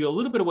and show you a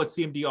little bit of what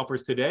CMD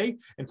offers today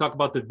and talk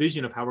about the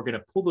vision of how we're going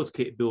to pull those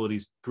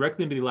capabilities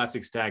directly into the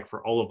Elastic Stack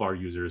for all of our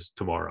users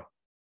tomorrow.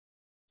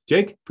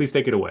 Jake, please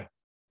take it away.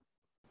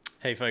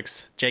 Hey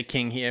folks, Jake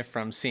King here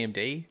from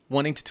CMD,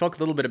 wanting to talk a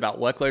little bit about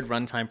workload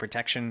runtime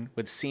protection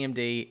with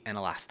CMD and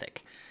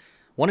Elastic.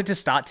 Wanted to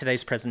start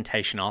today's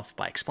presentation off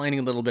by explaining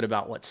a little bit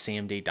about what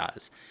CMD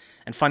does.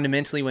 And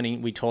fundamentally,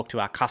 when we talk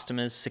to our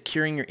customers,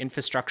 securing your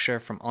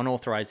infrastructure from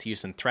unauthorized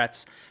use and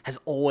threats has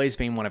always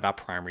been one of our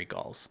primary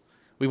goals.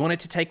 We wanted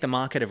to take the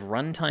market of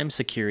runtime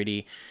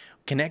security,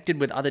 connected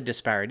with other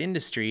disparate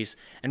industries,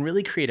 and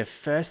really create a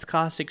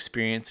first-class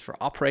experience for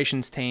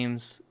operations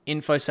teams,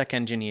 InfoSec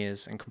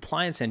engineers, and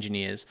compliance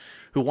engineers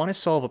who want to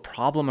solve a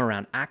problem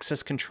around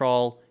access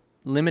control,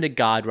 limited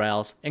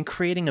guardrails, and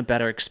creating a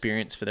better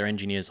experience for their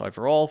engineers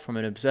overall from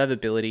an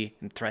observability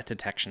and threat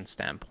detection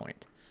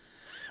standpoint.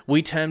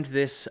 We termed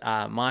this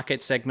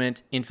market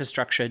segment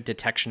infrastructure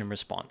detection and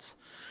response,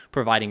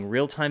 providing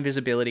real-time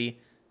visibility,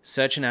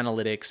 search and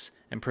analytics,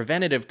 and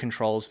preventative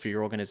controls for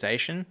your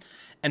organization,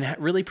 and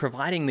really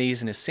providing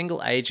these in a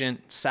single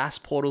agent SaaS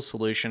portal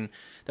solution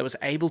that was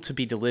able to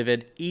be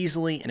delivered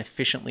easily and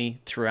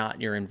efficiently throughout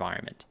your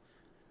environment.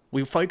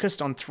 We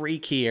focused on three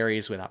key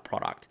areas with our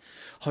product: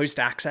 host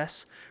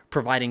access,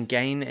 providing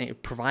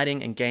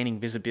and gaining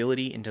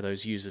visibility into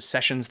those user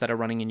sessions that are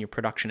running in your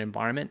production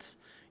environments;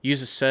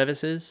 user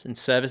services and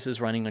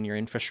services running on your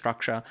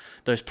infrastructure,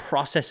 those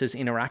processes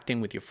interacting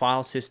with your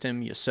file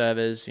system, your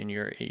servers, and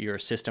your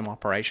system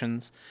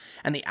operations;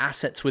 and the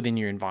assets within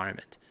your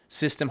environment,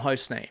 system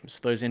host names,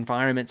 those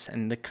environments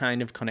and the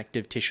kind of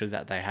connective tissue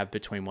that they have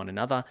between one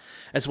another,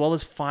 as well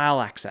as file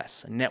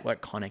access and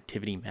network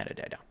connectivity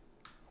metadata.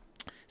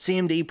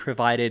 CMD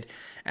provided,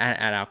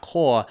 at our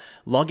core,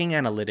 logging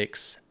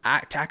analytics,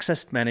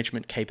 access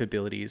management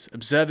capabilities,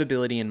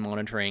 observability and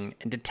monitoring,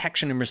 and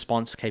detection and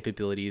response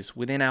capabilities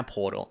within our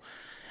portal.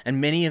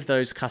 And many of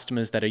those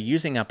customers that are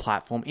using our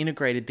platform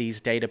integrated these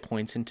data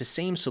points into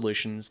SIEM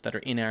solutions that are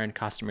in our end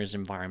customers'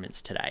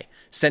 environments today,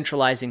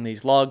 centralizing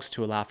these logs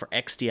to allow for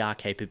XDR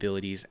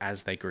capabilities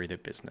as they grew their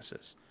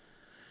businesses.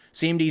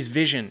 CMD's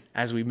vision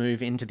as we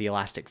move into the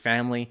Elastic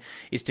family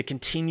is to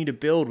continue to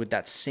build with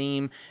that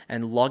SIEM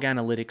and log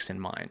analytics in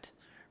mind,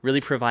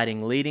 really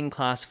providing leading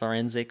class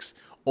forensics,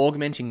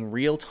 augmenting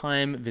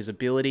real-time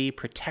visibility,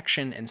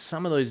 protection, and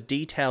some of those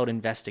detailed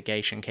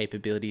investigation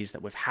capabilities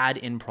that we've had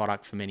in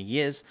product for many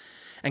years,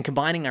 and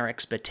combining our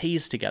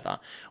expertise together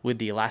with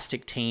the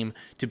Elastic team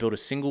to build a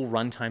single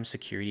runtime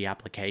security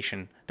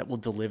application that will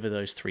deliver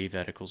those three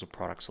verticals of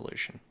product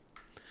solution.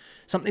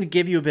 Something to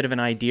give you a bit of an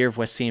idea of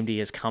where CMD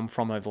has come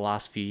from over the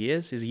last few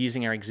years is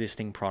using our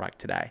existing product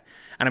today.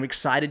 And I'm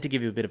excited to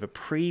give you a bit of a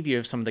preview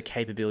of some of the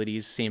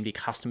capabilities CMD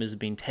customers have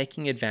been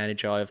taking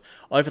advantage of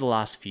over the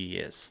last few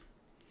years.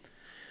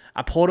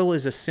 Our portal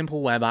is a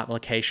simple web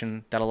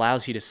application that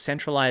allows you to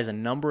centralize a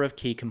number of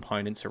key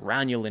components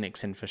around your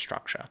Linux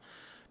infrastructure,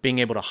 being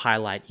able to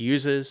highlight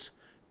users,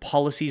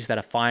 policies that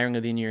are firing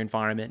within your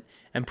environment,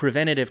 and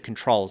preventative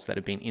controls that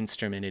have been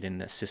instrumented in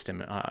the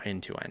system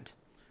end to end.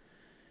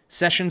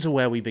 Sessions are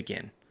where we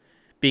begin.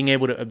 Being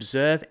able to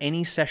observe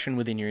any session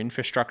within your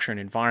infrastructure and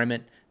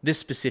environment, this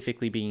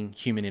specifically being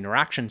human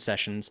interaction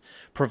sessions,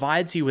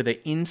 provides you with an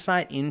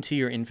insight into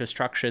your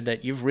infrastructure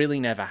that you've really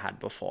never had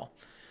before.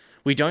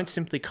 We don't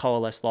simply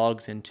coalesce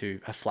logs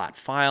into a flat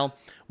file,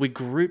 we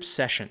group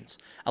sessions,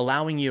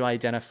 allowing you to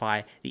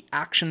identify the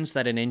actions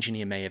that an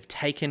engineer may have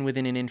taken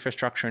within an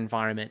infrastructure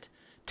environment,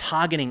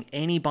 targeting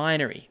any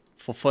binary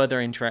for further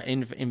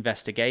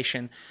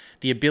investigation,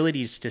 the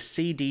abilities to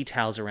see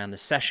details around the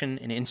session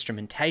and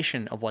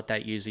instrumentation of what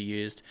that user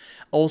used,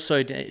 also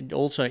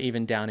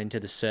even down into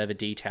the server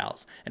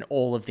details and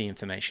all of the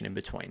information in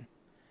between.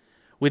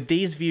 With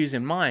these views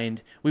in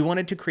mind, we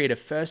wanted to create a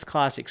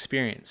first-class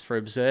experience for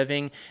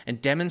observing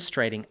and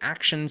demonstrating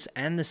actions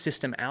and the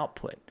system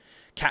output,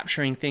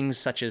 capturing things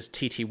such as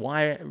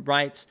TTY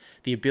writes,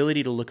 the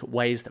ability to look at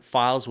ways that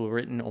files were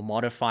written or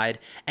modified,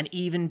 and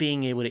even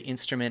being able to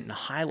instrument and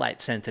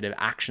highlight sensitive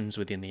actions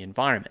within the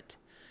environment.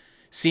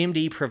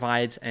 CMD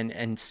provides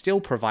and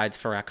still provides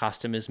for our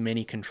customers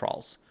many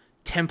controls,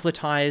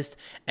 templatized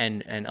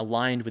and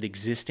aligned with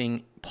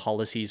existing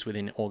policies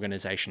within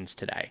organizations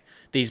today.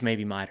 These may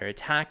be MITRE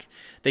ATT&CK.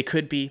 They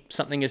could be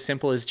something as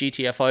simple as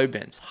GTFO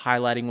bins,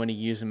 highlighting when a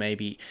user may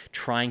be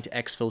trying to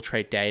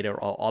exfiltrate data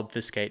or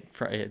obfuscate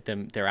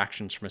their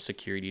actions from a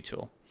security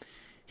tool.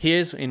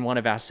 Here's in one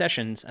of our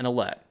sessions an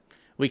alert.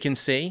 We can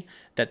see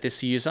that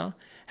this user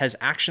has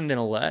actioned an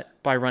alert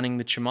by running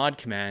the chmod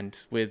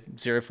command with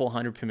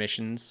 0400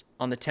 permissions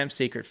on the temp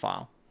secret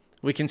file.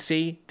 We can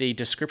see the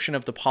description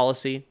of the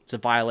policy. It's a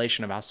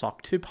violation of our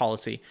SOC 2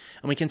 policy,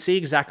 and we can see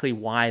exactly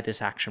why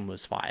this action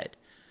was fired.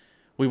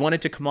 We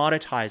wanted to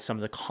commoditize some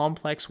of the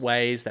complex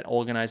ways that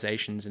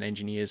organizations and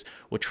engineers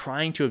were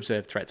trying to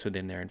observe threats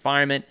within their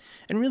environment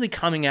and really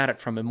coming at it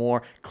from a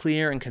more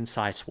clear and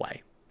concise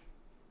way.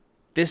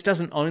 This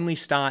doesn't only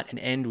start and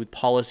end with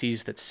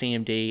policies that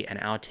CMD and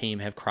our team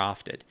have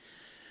crafted.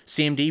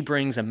 CMD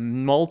brings a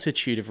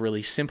multitude of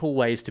really simple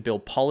ways to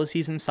build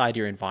policies inside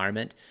your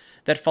environment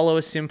that follow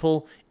a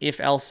simple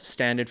if-else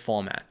standard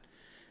format.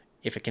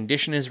 If a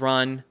condition is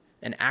run,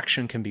 an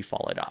action can be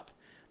followed up.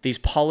 These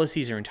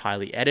policies are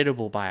entirely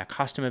editable by our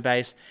customer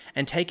base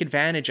and take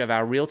advantage of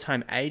our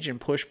real-time agent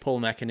push-pull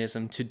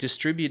mechanism to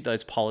distribute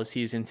those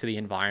policies into the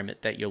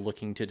environment that you're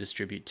looking to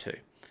distribute to.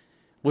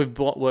 We've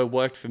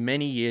worked for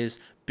many years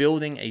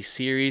building a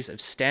series of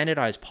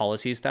standardized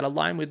policies that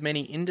align with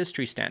many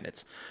industry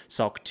standards,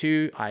 SOC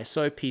 2,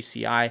 ISO,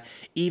 PCI,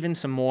 even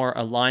some more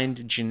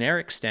aligned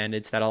generic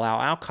standards that allow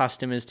our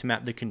customers to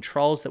map the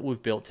controls that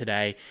we've built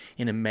today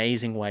in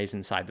amazing ways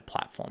inside the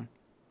platform.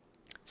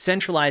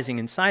 Centralizing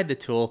inside the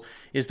tool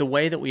is the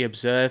way that we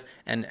observe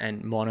and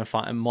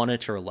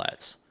monitor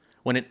alerts.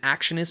 When an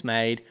action is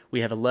made, we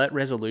have alert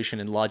resolution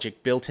and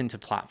logic built into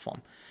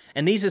platform.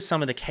 And these are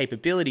some of the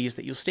capabilities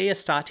that you'll see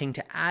us starting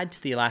to add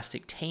to the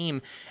Elastic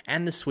team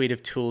and the suite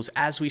of tools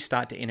as we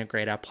start to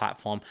integrate our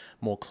platform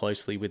more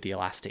closely with the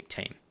Elastic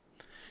team.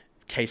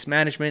 Case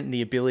management and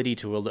the ability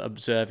to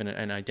observe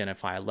and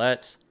identify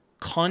alerts.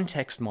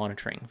 Context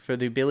monitoring for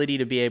the ability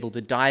to be able to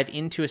dive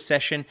into a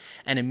session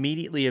and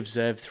immediately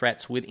observe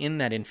threats within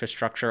that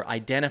infrastructure,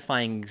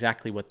 identifying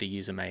exactly what the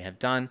user may have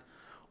done,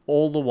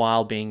 all the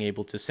while being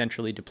able to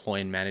centrally deploy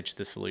and manage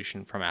the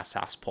solution from our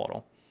SaaS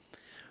portal.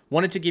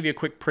 Wanted to give you a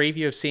quick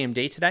preview of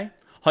CMD today.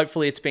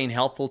 Hopefully it's been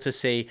helpful to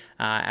see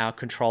our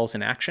controls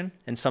in action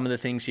and some of the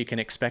things you can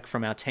expect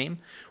from our team.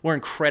 We're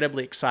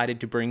incredibly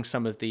excited to bring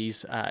some of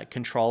these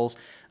controls,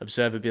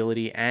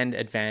 observability, and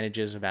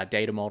advantages of our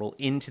data model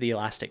into the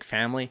Elastic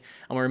family.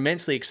 And we're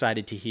immensely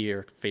excited to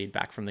hear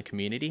feedback from the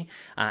community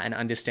and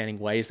understanding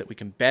ways that we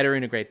can better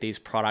integrate these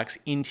products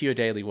into your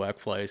daily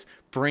workflows,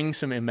 bring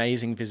some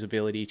amazing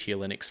visibility to your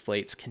Linux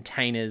fleets,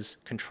 containers,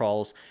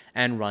 controls,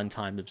 and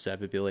runtime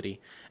observability,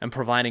 and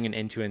providing an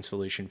end-to-end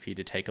solution for you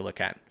to take a look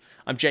at.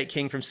 I'm Jake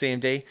King from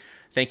CMD.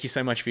 Thank you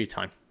so much for your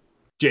time.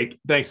 Jake,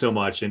 thanks so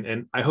much.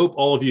 And I hope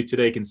all of you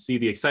today can see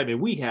the excitement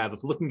we have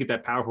of looking at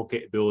that powerful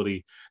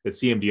capability that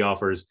CMD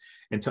offers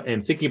and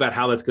thinking about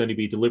how that's going to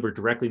be delivered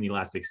directly in the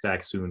Elastic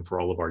Stack soon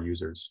for all of our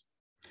users.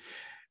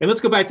 And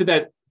let's go back to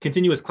that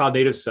continuous cloud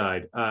native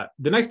side.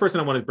 The next person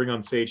I want to bring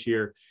on stage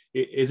here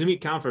is Amit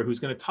Kanfer, who's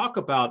going to talk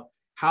about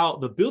how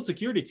the build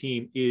security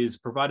team is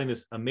providing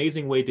this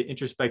amazing way to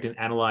introspect and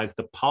analyze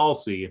the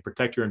policy and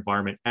protect your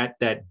environment at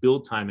that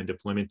build time and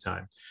deployment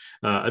time.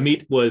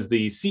 Amit was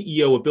the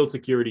CEO of Build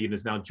Security and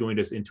has now joined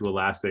us into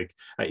Elastic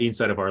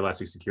inside of our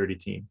Elastic security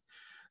team.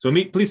 So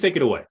Amit, please take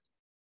it away.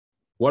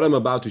 What I'm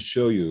about to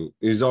show you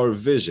is our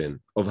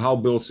vision of how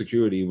Build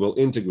Security will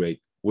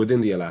integrate within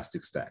the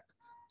Elastic Stack,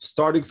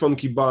 starting from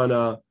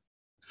Kibana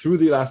through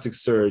the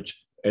Elasticsearch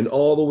and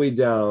all the way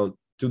down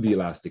to the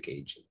Elastic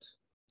Agent.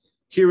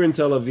 Here in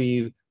Tel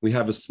Aviv, we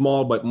have a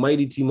small but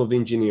mighty team of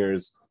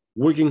engineers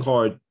working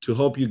hard to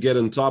help you get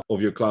on top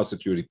of your cloud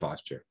security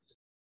posture.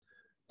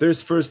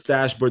 This first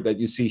dashboard that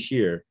you see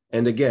here,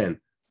 and again,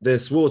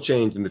 this will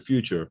change in the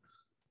future,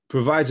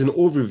 provides an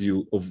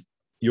overview of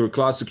your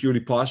cloud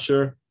security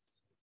posture,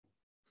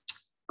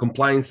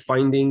 compliance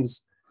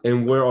findings,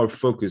 and where our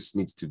focus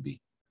needs to be.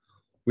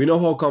 We know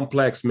how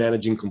complex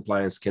managing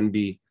compliance can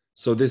be,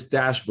 so this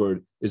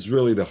dashboard is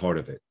really the heart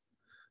of it.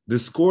 The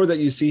score that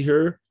you see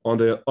here on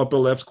the upper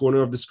left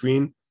corner of the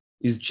screen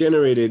is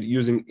generated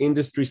using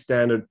industry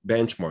standard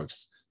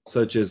benchmarks,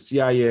 such as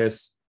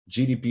CIS,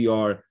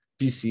 GDPR,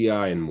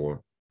 PCI, and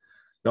more.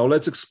 Now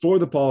let's explore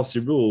the policy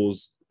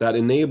rules that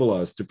enable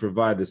us to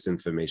provide this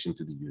information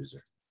to the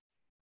user.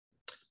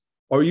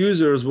 Our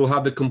users will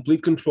have the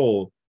complete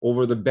control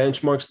over the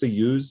benchmarks they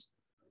use,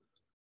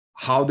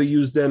 how they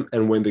use them,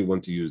 and when they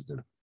want to use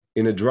them.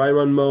 In a dry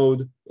run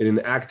mode, in an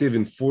active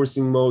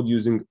enforcing mode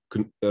using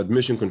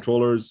admission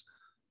controllers.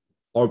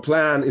 Our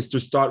plan is to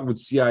start with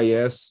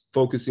CIS,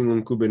 focusing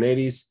on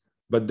Kubernetes,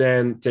 but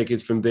then take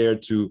it from there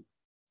to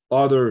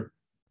other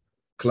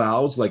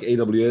clouds like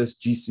AWS,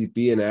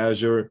 GCP, and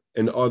Azure,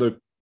 and other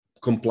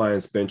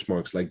compliance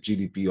benchmarks like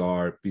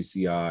GDPR,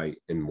 PCI,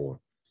 and more.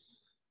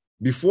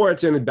 Before I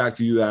turn it back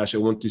to you, Ash, I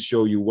want to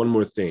show you one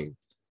more thing,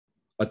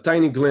 a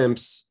tiny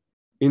glimpse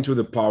into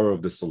the power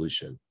of the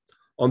solution.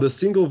 On the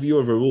single view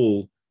of a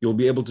rule, you'll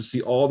be able to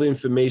see all the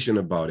information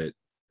about it,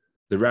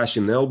 the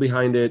rationale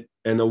behind it,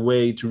 and a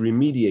way to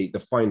remediate the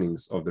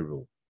findings of the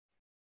rule.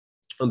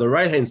 On the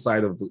right-hand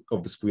side of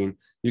the screen,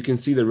 you can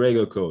see the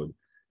Rego code.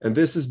 And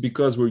this is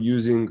because we're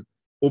using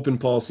Open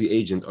Policy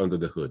Agent under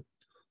the hood.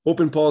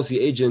 Open Policy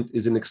Agent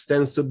is an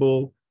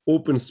extensible,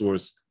 open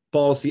source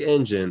policy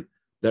engine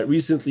that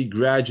recently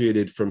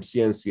graduated from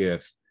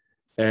CNCF.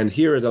 And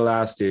here at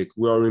Elastic,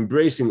 we are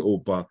embracing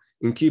OPA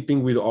in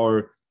keeping with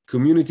our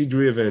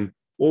community-driven,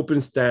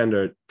 open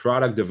standard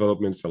product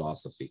development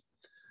philosophy.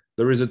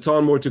 There is a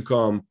ton more to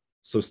come,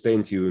 so stay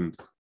tuned.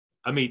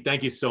 Amit,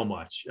 thank you so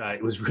much.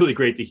 It was really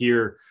great to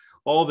hear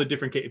all the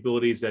different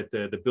capabilities that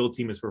the build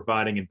team is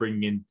providing and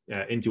bringing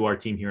in into our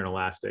team here in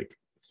Elastic.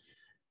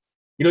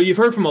 You know, you've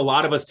heard from a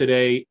lot of us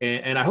today,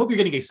 and I hope you're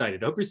getting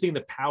excited. I hope you're seeing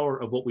the power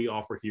of what we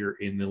offer here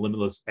in the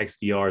Limitless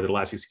XDR that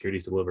Elastic Security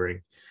is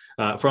delivering.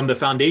 From the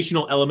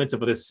foundational elements of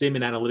the SIEM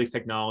and analytics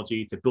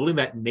technology to building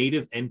that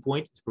native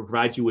endpoint to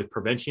provide you with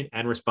prevention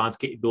and response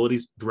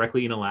capabilities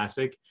directly in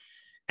Elastic.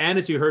 And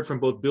as you heard from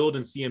both Build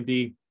and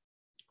CMD,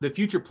 the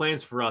future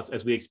plans for us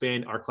as we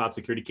expand our cloud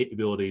security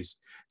capabilities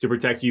to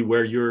protect you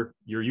where your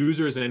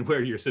users and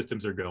where your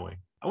systems are going.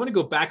 I want to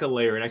go back a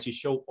layer and actually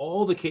show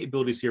all the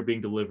capabilities here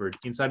being delivered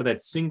inside of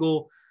that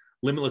single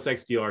Limitless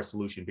XDR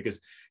solution, because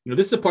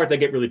this is a part that I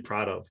get really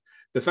proud of.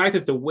 The fact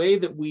that the way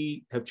that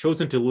we have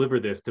chosen to deliver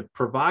this, to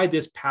provide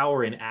this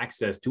power and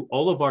access to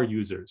all of our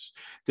users,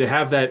 to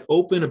have that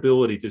open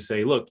ability to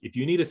say, look, if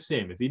you need a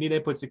SIEM, if you need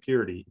endpoint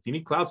security, if you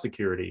need cloud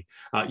security,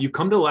 you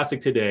come to Elastic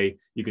today.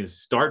 You can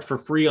start for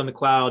free on the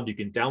cloud. You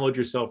can download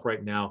yourself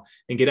right now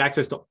and get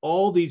access to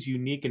all these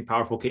unique and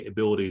powerful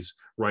capabilities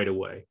right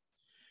away.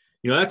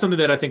 That's something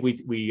that I think we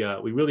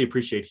really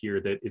appreciate here,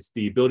 that it's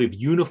the ability of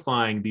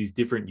unifying these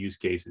different use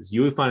cases,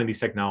 unifying these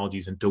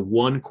technologies into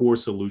one core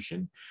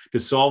solution to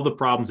solve the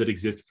problems that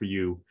exist for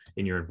you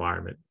in your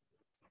environment.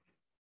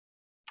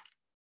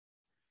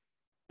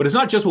 But it's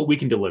not just what we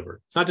can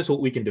deliver. It's not just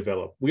what we can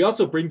develop. We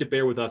also bring to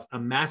bear with us a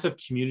massive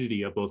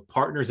community of both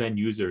partners and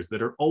users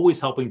that are always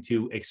helping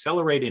to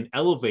accelerate and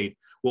elevate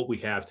what we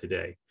have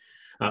today.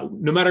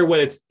 No matter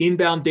whether it's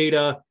inbound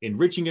data,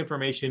 enriching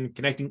information,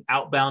 connecting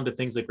outbound to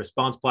things like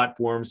response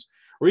platforms,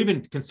 or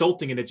even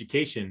consulting and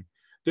education,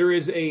 there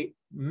is a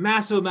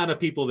massive amount of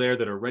people there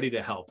that are ready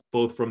to help,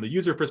 both from the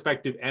user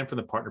perspective and from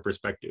the partner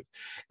perspective.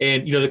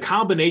 And the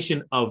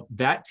combination of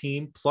that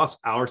team plus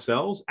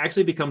ourselves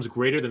actually becomes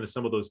greater than the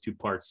sum of those two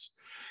parts.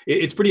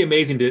 It's pretty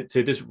amazing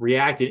to just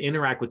react and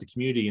interact with the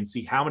community and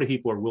see how many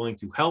people are willing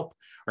to help,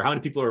 or how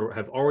many people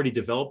have already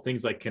developed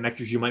things like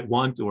connectors you might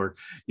want, or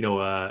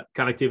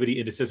connectivity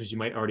into systems you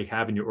might already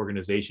have in your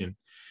organization.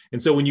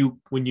 And so when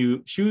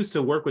you choose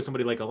to work with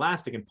somebody like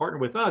Elastic and partner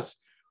with us,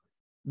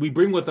 we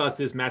bring with us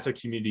this massive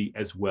community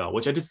as well,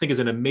 which I just think is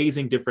an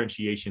amazing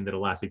differentiation that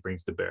Elastic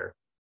brings to bear.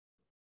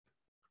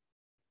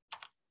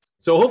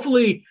 So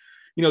hopefully,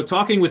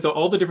 talking with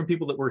all the different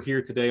people that were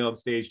here today on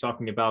stage,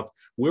 talking about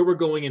where we're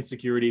going in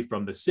security,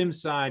 from the SIEM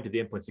side to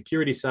the endpoint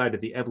security side to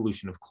the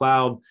evolution of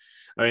cloud,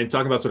 and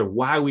talking about sort of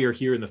why we are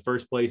here in the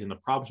first place and the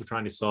problems we're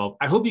trying to solve.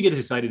 I hope you get as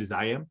excited as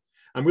I am.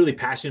 I'm really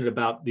passionate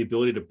about the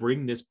ability to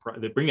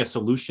bring a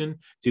solution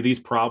to these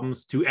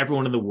problems to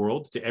everyone in the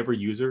world, to every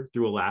user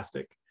through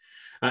Elastic.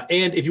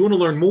 And if you want to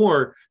learn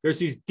more, there's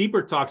these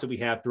deeper talks that we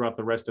have throughout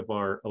the rest of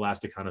our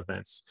ElasticCon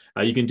events.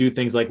 You can do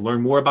things like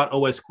learn more about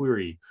OS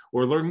Query,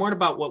 or learn more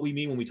about what we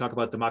mean when we talk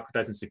about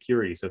democratizing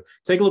security. So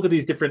take a look at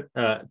these different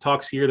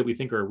talks here that we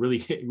think are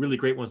really, really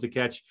great ones to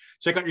catch.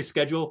 Check out your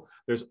schedule.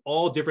 There's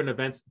all different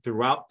events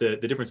throughout the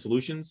different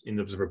solutions in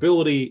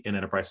observability, in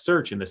enterprise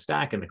search, in the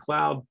stack, in the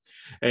cloud.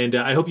 And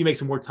I hope you make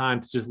some more time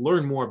to just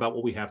learn more about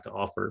what we have to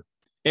offer.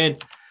 And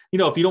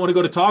if you don't want to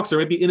go to talks, or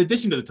maybe in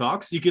addition to the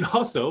talks, you can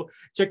also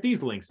check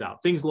these links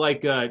out. Things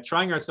like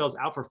trying ourselves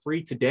out for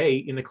free today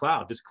in the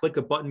cloud. Just click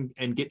a button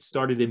and get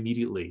started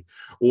immediately.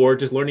 Or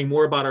just learning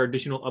more about our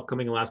additional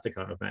upcoming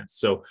ElasticCon events.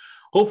 So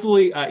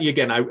hopefully,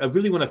 again, I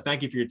really want to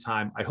thank you for your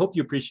time. I hope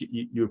you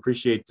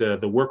appreciate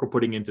the work we're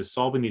putting into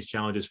solving these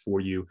challenges for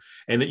you,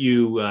 and that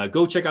you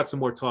go check out some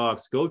more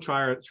talks. Go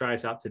try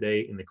us out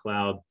today in the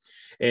cloud.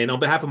 And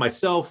on behalf of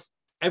myself,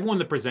 everyone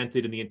that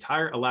presented, and the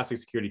entire Elastic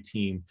Security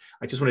team,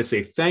 I just want to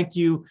say thank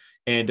you.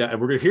 And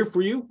we're here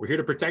for you. We're here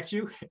to protect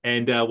you.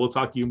 And we'll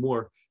talk to you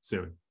more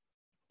soon.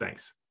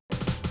 Thanks.